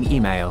threatening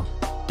email,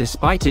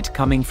 despite it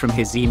coming from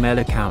his email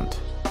account.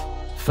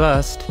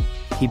 First,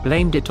 he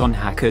blamed it on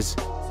hackers.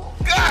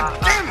 God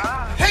damn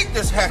it! Hate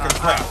this hacker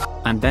crap!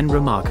 And then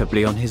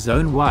remarkably on his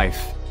own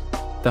wife.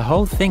 The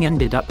whole thing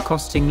ended up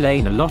costing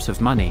Layne a lot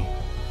of money.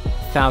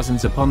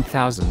 Thousands upon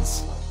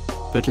thousands.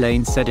 But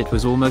Layne said it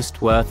was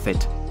almost worth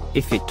it,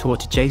 if it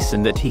taught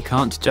Jason that he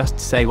can't just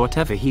say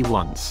whatever he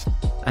wants,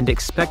 and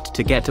expect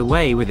to get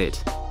away with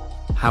it.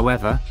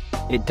 However,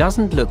 it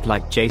doesn't look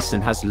like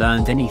Jason has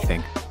learned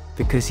anything,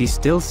 because he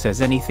still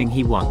says anything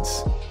he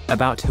wants,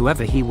 about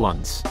whoever he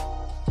wants.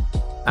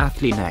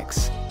 Athlete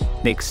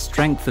Nick's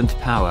Strength and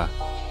Power,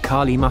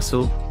 Carly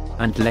Muscle,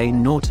 and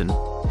Layne Norton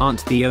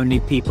aren't the only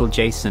people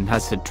Jason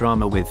has had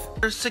drama with.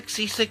 Order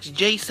 66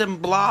 Jason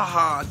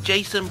Blaha.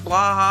 Jason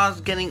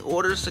Blaha's getting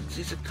Order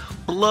 66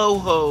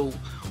 Blowho.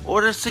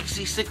 Order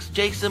 66,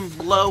 Jason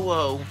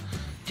Blowo.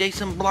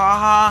 Jason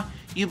Blaha,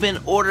 you've been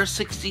Order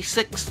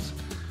 66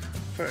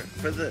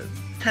 for the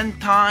 10th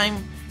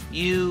time,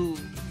 you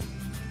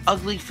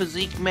ugly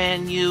physique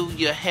man, you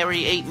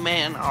hairy ape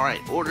man. Alright,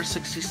 Order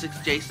 66,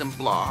 Jason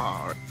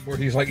Blaha. Where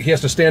he's like, he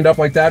has to stand up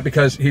like that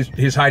because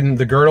he's hiding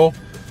the girdle.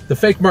 The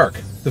fake merc.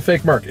 The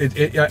fake merc.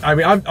 I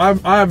mean,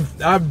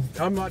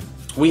 I'm not.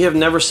 We have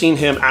never seen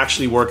him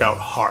actually work out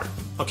hard.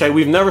 Okay,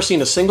 we've never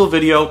seen a single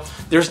video.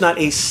 There's not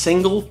a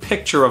single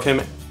picture of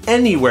him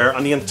anywhere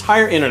on the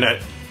entire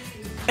internet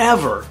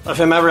ever of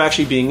him ever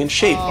actually being in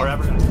shape or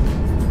ever.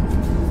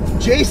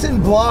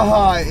 Jason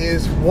Blaha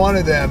is one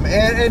of them,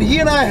 and he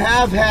and I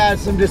have had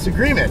some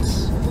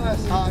disagreements.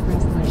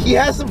 He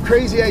has some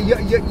crazy,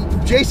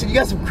 Jason, you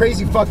got some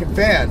crazy fucking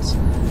fans,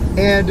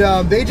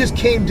 and they just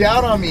came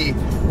down on me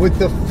with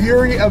the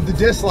fury of the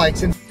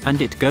dislikes.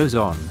 And it goes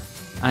on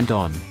and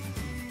on.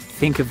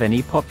 Think of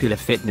any popular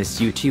fitness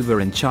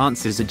YouTuber and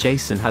chances are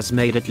Jason has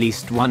made at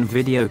least one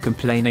video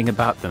complaining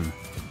about them.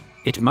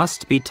 It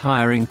must be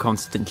tiring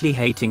constantly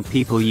hating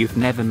people you've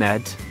never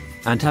met,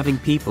 and having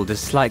people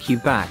dislike you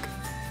back.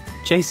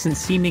 Jason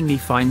seemingly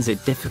finds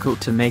it difficult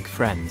to make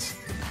friends.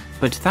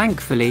 But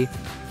thankfully,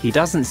 he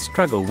doesn't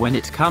struggle when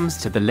it comes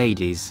to the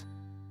ladies.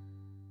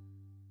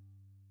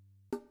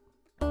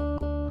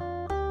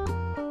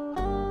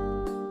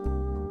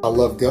 I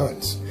love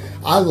guns.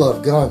 I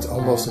love guns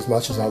almost as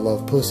much as I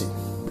love pussy.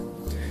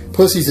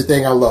 Pussy's the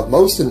thing I love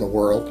most in the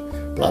world,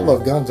 but I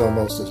love guns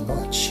almost as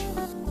much.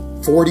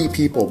 40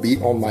 people beat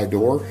on my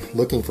door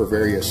looking for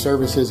various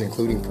services,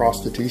 including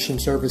prostitution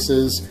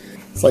services.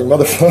 It's like,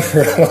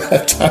 motherfucker, I don't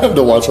have time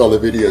to watch all the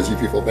videos you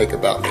people make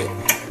about me.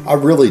 I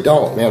really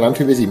don't, man. I'm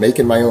too busy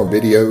making my own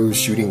videos,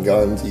 shooting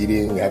guns,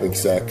 eating, having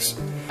sex.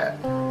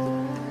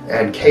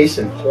 And case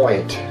in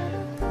point,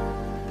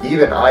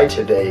 even I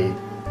today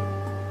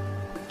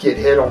get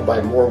hit on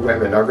by more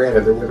women. Now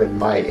granted, they're women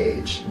my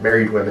age,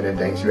 married women and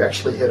things, who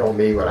actually hit on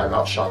me when I'm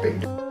out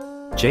shopping.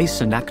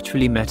 Jason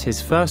actually met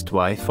his first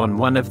wife on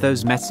one of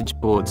those message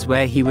boards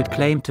where he would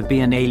claim to be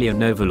an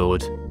alien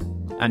overlord.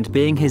 And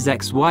being his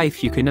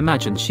ex-wife, you can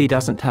imagine she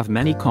doesn't have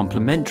many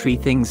complimentary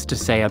things to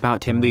say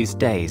about him these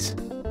days.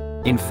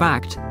 In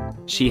fact,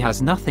 she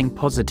has nothing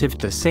positive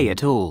to say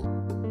at all.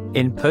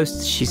 In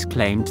posts she's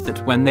claimed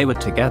that when they were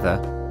together,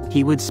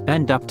 he would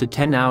spend up to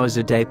 10 hours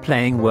a day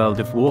playing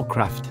World of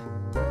Warcraft.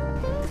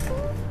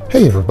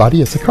 Hey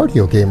everybody, it's a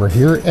Cardio Gamer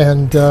here,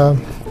 and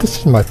this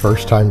is my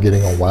first time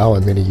getting on WoW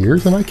in many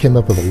years, and I came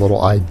up with a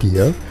little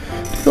idea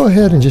to go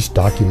ahead and just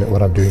document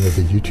what I'm doing with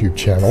the YouTube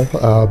channel.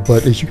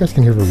 But as you guys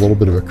can hear a little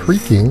bit of a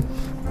creaking,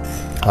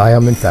 I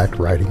am in fact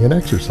riding an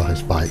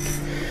exercise bike.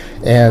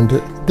 And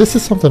this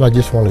is something I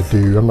just want to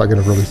do. I'm not going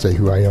to really say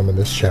who I am in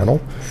this channel,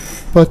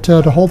 but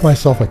to hold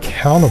myself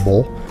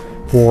accountable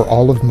for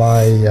all of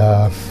my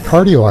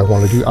cardio I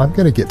want to do, I'm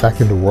going to get back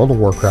into World of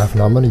Warcraft,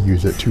 and I'm going to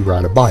use it to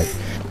ride a bike.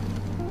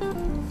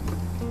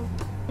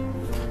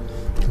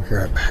 Be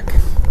right back.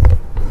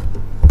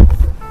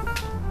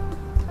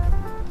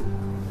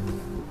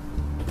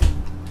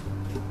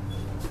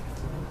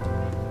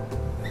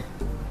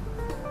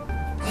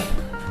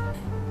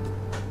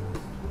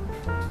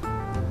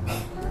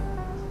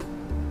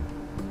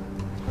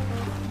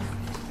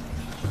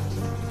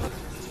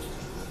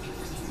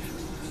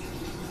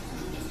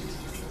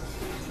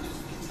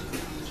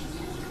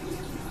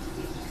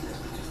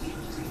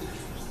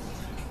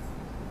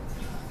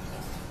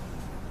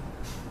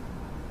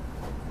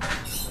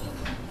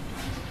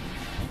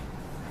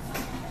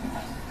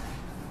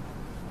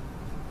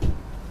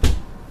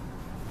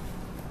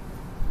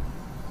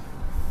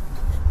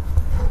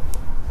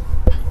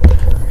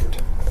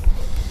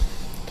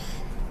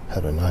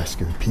 Had a nice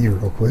good pee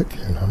real quick,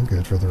 and I'm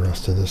good for the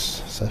rest of this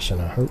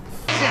session, I hope.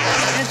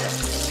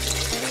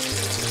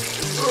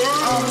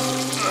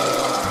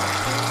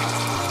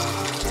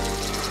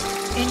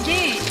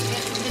 Indeed,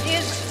 it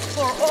is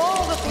for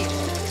all the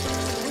people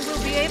who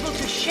will be able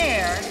to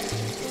share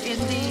in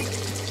the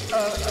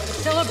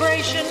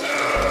celebration,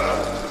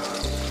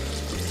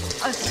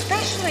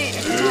 especially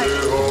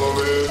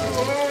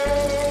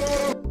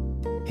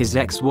His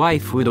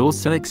ex-wife would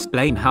also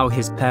explain how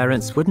his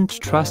parents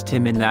wouldn't trust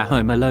him in their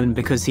home alone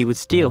because he would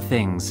steal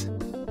things.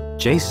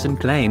 Jason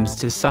claims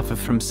to suffer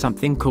from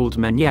something called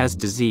Meniere's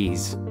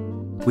disease,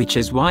 which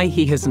is why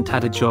he hasn't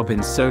had a job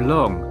in so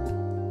long.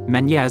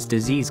 Meniere's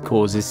disease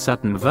causes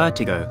sudden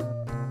vertigo.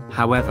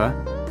 However,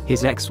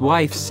 his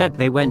ex-wife said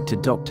they went to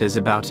doctors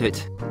about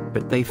it,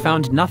 but they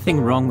found nothing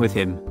wrong with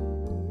him.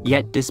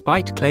 Yet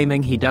despite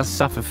claiming he does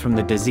suffer from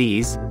the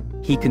disease,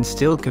 he can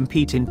still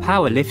compete in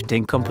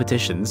powerlifting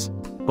competitions,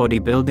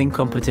 bodybuilding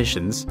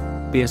competitions,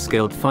 be a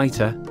skilled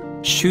fighter,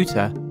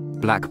 shooter,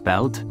 black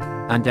belt,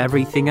 and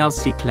everything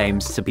else he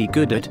claims to be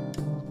good at,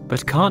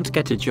 but can't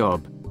get a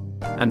job,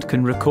 and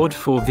can record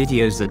 4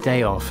 videos a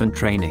day off and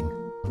training.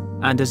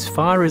 And as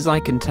far as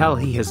I can tell,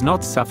 he has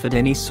not suffered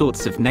any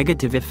sorts of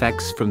negative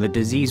effects from the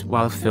disease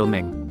while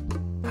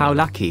filming. How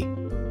lucky.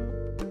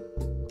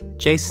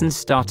 Jason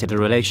started a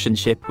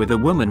relationship with a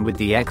woman with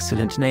the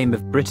excellent name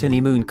of Brittany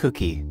Moon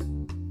Cookie.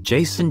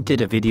 Jason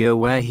did a video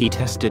where he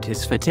tested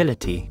his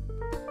fertility.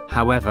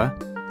 However,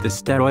 the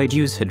steroid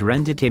use had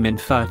rendered him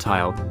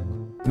infertile.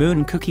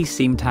 Moon Cookie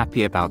seemed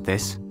happy about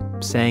this,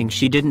 saying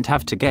she didn't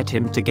have to get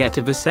him to get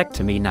a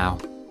vasectomy now.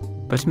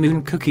 But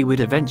Moon Cookie would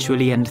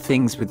eventually end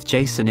things with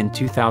Jason in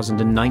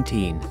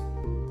 2019.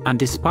 And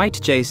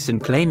despite Jason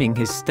claiming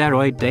his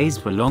steroid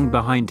days were long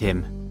behind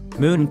him,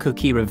 Moon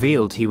Cookie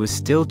revealed he was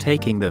still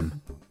taking them.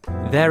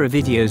 There are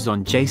videos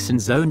on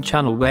Jason's own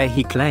channel where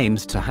he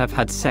claims to have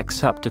had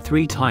sex up to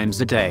 3 times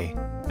a day,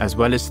 as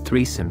well as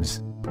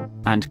threesomes,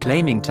 and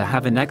claiming to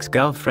have an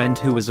ex-girlfriend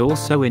who was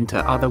also into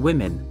other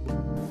women.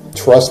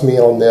 Trust me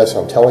on this,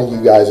 I'm telling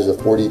you guys as a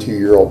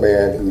 42-year-old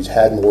man who's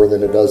had more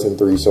than a dozen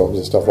threesomes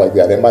and stuff like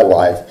that in my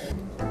life.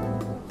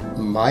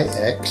 My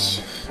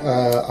ex,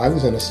 I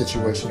was in a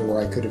situation where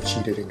I could have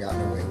cheated and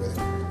gotten away with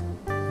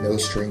it. No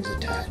strings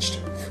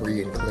attached,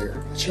 free and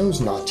clear. I chose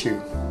not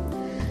to.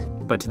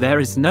 But there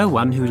is no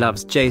one who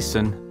loves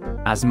Jason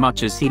as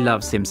much as he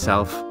loves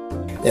himself.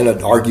 In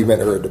an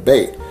argument or a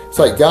debate. It's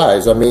like,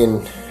 guys, I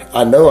mean,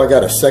 I know I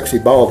got a sexy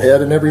bald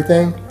head and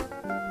everything,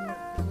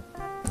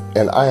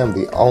 and I am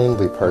the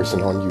only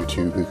person on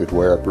YouTube who could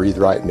wear a Breathe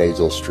Right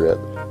nasal strip,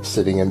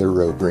 sitting in their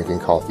robe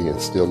drinking coffee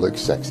and still look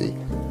sexy.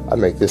 I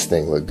make this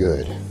thing look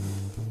good.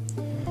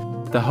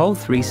 The whole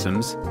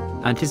threesomes,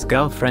 and his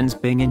girlfriends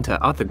being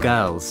into other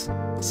girls,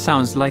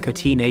 sounds like a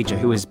teenager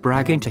who is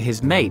bragging to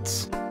his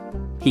mates.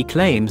 He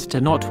claims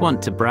to not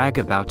want to brag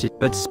about it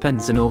but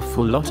spends an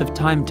awful lot of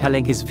time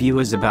telling his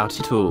viewers about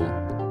it all.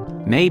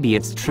 Maybe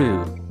it's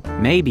true,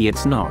 maybe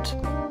it's not.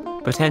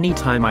 But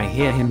anytime I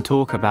hear him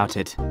talk about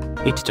it,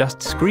 it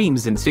just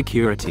screams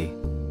insecurity.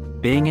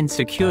 Being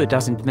insecure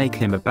doesn't make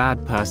him a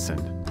bad person.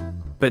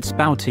 But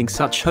spouting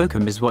such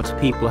hokum is what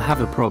people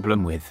have a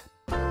problem with.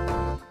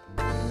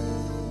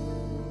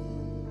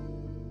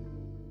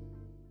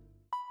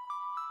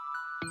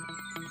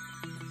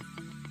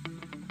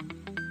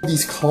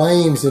 These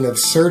claims and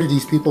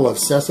absurdities people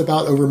obsess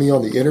about over me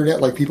on the internet,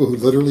 like people who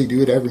literally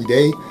do it every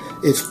day,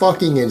 it's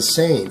fucking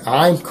insane.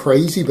 I'm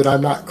crazy, but I'm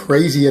not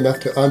crazy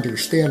enough to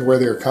understand where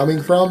they're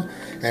coming from,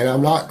 and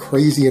I'm not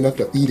crazy enough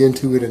to feed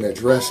into it and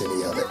address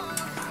any of it.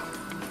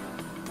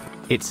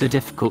 It's a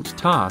difficult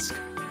task,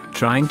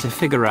 trying to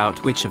figure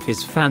out which of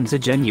his fans are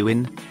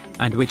genuine,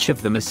 and which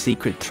of them are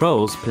secret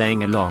trolls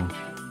playing along.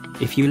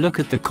 If you look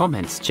at the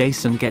comments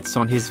Jason gets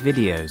on his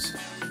videos,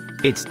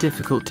 it's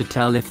difficult to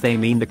tell if they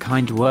mean the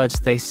kind words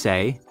they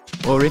say,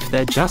 or if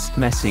they're just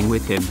messing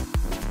with him.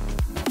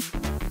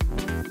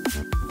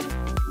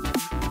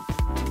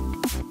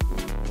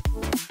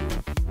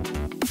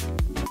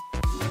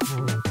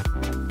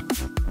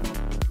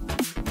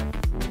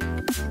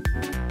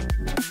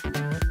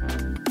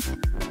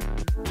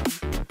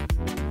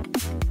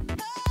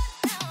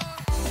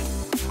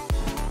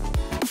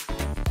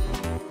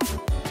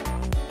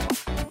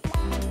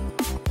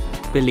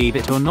 Believe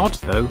it or not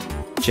though,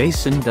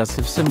 Jason does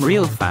have some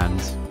real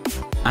fans,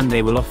 and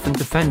they will often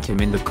defend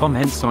him in the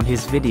comments on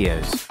his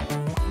videos.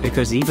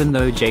 Because even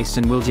though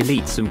Jason will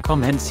delete some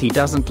comments he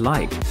doesn't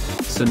like,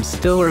 some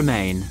still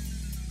remain.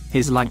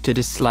 His like to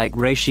dislike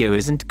ratio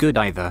isn't good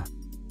either.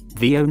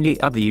 The only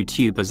other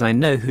YouTubers I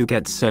know who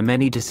get so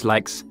many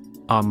dislikes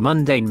are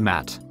Mundane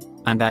Matt,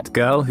 and that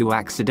girl who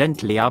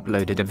accidentally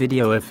uploaded a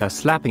video of her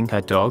slapping her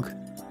dog,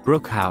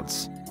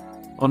 Brookhouse.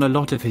 On a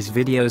lot of his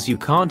videos you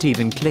can't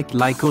even click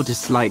like or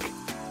dislike,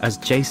 as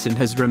Jason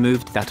has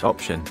removed that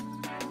option.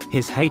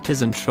 His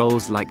haters and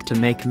trolls like to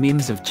make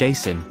memes of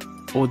Jason,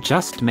 or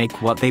just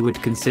make what they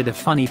would consider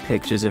funny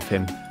pictures of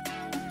him.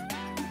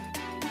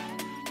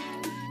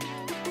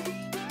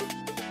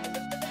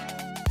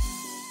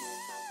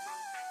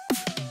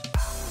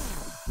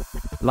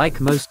 Like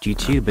most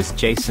YouTubers,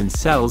 Jason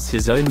sells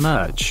his own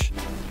merch.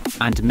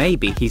 And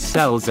maybe he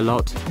sells a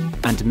lot,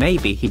 and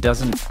maybe he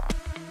doesn't.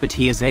 But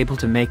he is able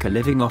to make a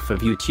living off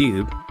of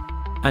YouTube.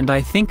 And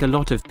I think a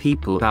lot of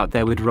people out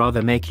there would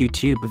rather make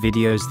YouTube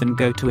videos than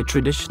go to a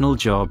traditional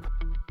job.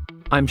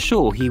 I'm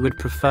sure he would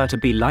prefer to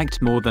be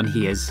liked more than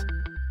he is.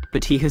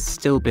 But he has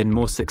still been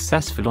more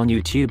successful on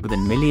YouTube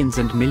than millions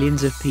and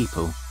millions of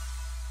people.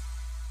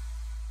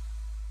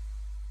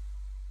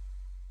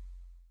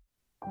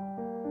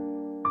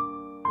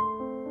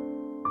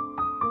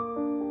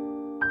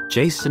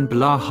 Jason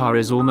Blaha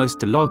is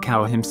almost a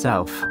lolcow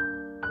himself.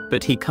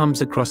 But he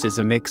comes across as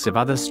a mix of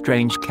other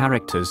strange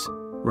characters,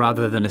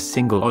 rather than a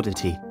single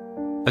oddity.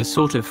 A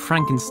sort of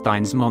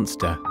Frankenstein's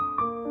monster.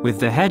 With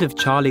the head of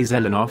Charlie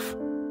Zelenoff,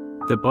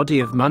 the body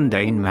of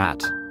Mundane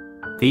Matt,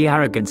 the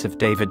arrogance of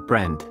David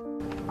Brent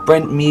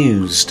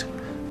mused,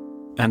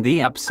 and the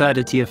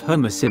absurdity of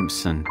Homer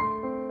Simpson.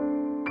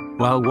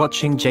 While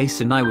watching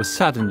Jason, I was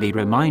suddenly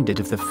reminded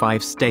of the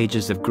 5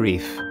 stages of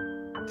grief.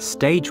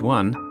 Stage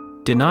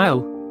 1,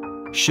 denial.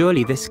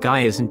 Surely this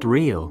guy isn't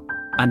real,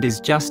 and is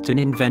just an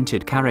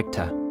invented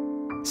character.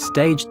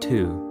 Stage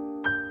 2,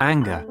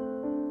 anger.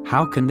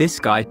 How can this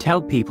guy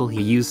tell people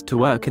he used to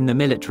work in the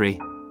military?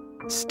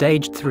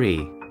 Stage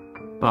 3,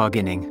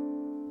 bargaining.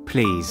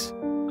 Please,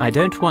 I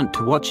don't want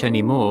to watch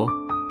anymore.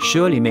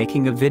 Surely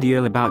making a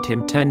video about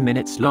him 10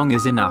 minutes long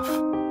is enough.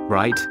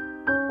 right?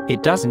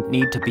 It doesn't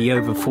need to be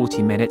over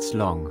 40 minutes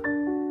long.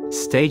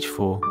 Stage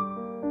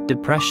 4.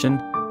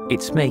 Depression.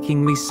 It's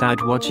making me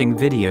sad watching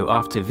video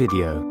after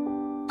video.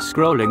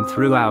 Scrolling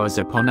through hours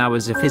upon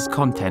hours of his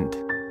content.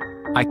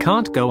 I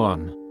can't go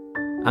on.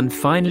 And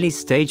finally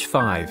stage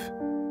 5.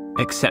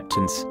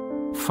 Acceptance.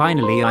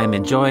 Finally I'm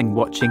enjoying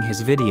watching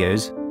his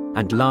videos,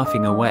 and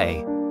laughing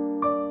away.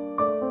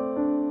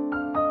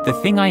 The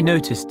thing I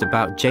noticed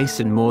about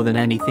Jason more than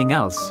anything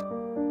else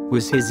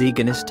was his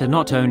eagerness to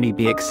not only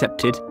be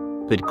accepted,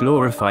 but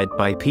glorified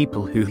by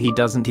people who he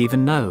doesn't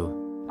even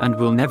know, and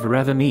will never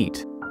ever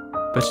meet.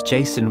 But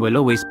Jason will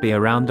always be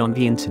around on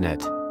the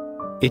internet.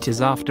 It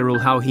is after all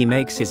how he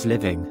makes his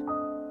living.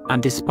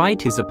 And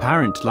despite his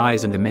apparent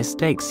lies and the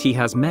mistakes he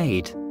has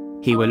made,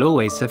 he will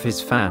always have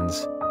his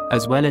fans,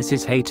 as well as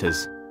his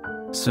haters.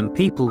 Some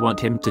people want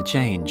him to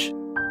change,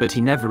 but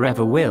he never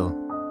ever will.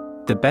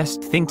 The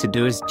best thing to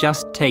do is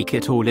just take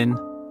it all in,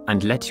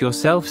 and let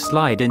yourself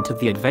slide into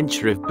the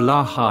adventure of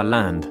Blaha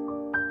land.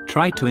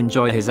 Try to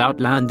enjoy his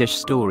outlandish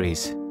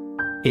stories.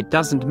 It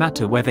doesn't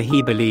matter whether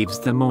he believes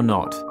them or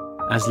not,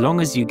 as long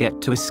as you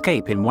get to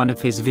escape in one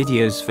of his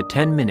videos for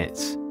 10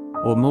 minutes,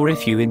 or more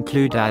if you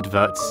include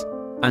adverts,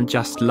 and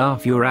just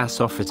laugh your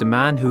ass off at a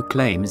man who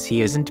claims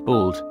he isn't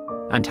bald,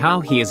 and how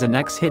he is an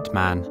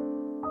ex-hitman.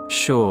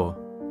 Sure,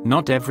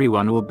 not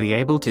everyone will be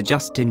able to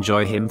just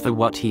enjoy him for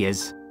what he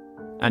is.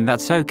 And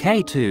that's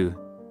okay too.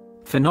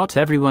 For not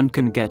everyone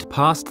can get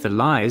past the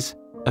lies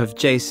of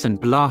Jason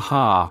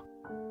Blaha.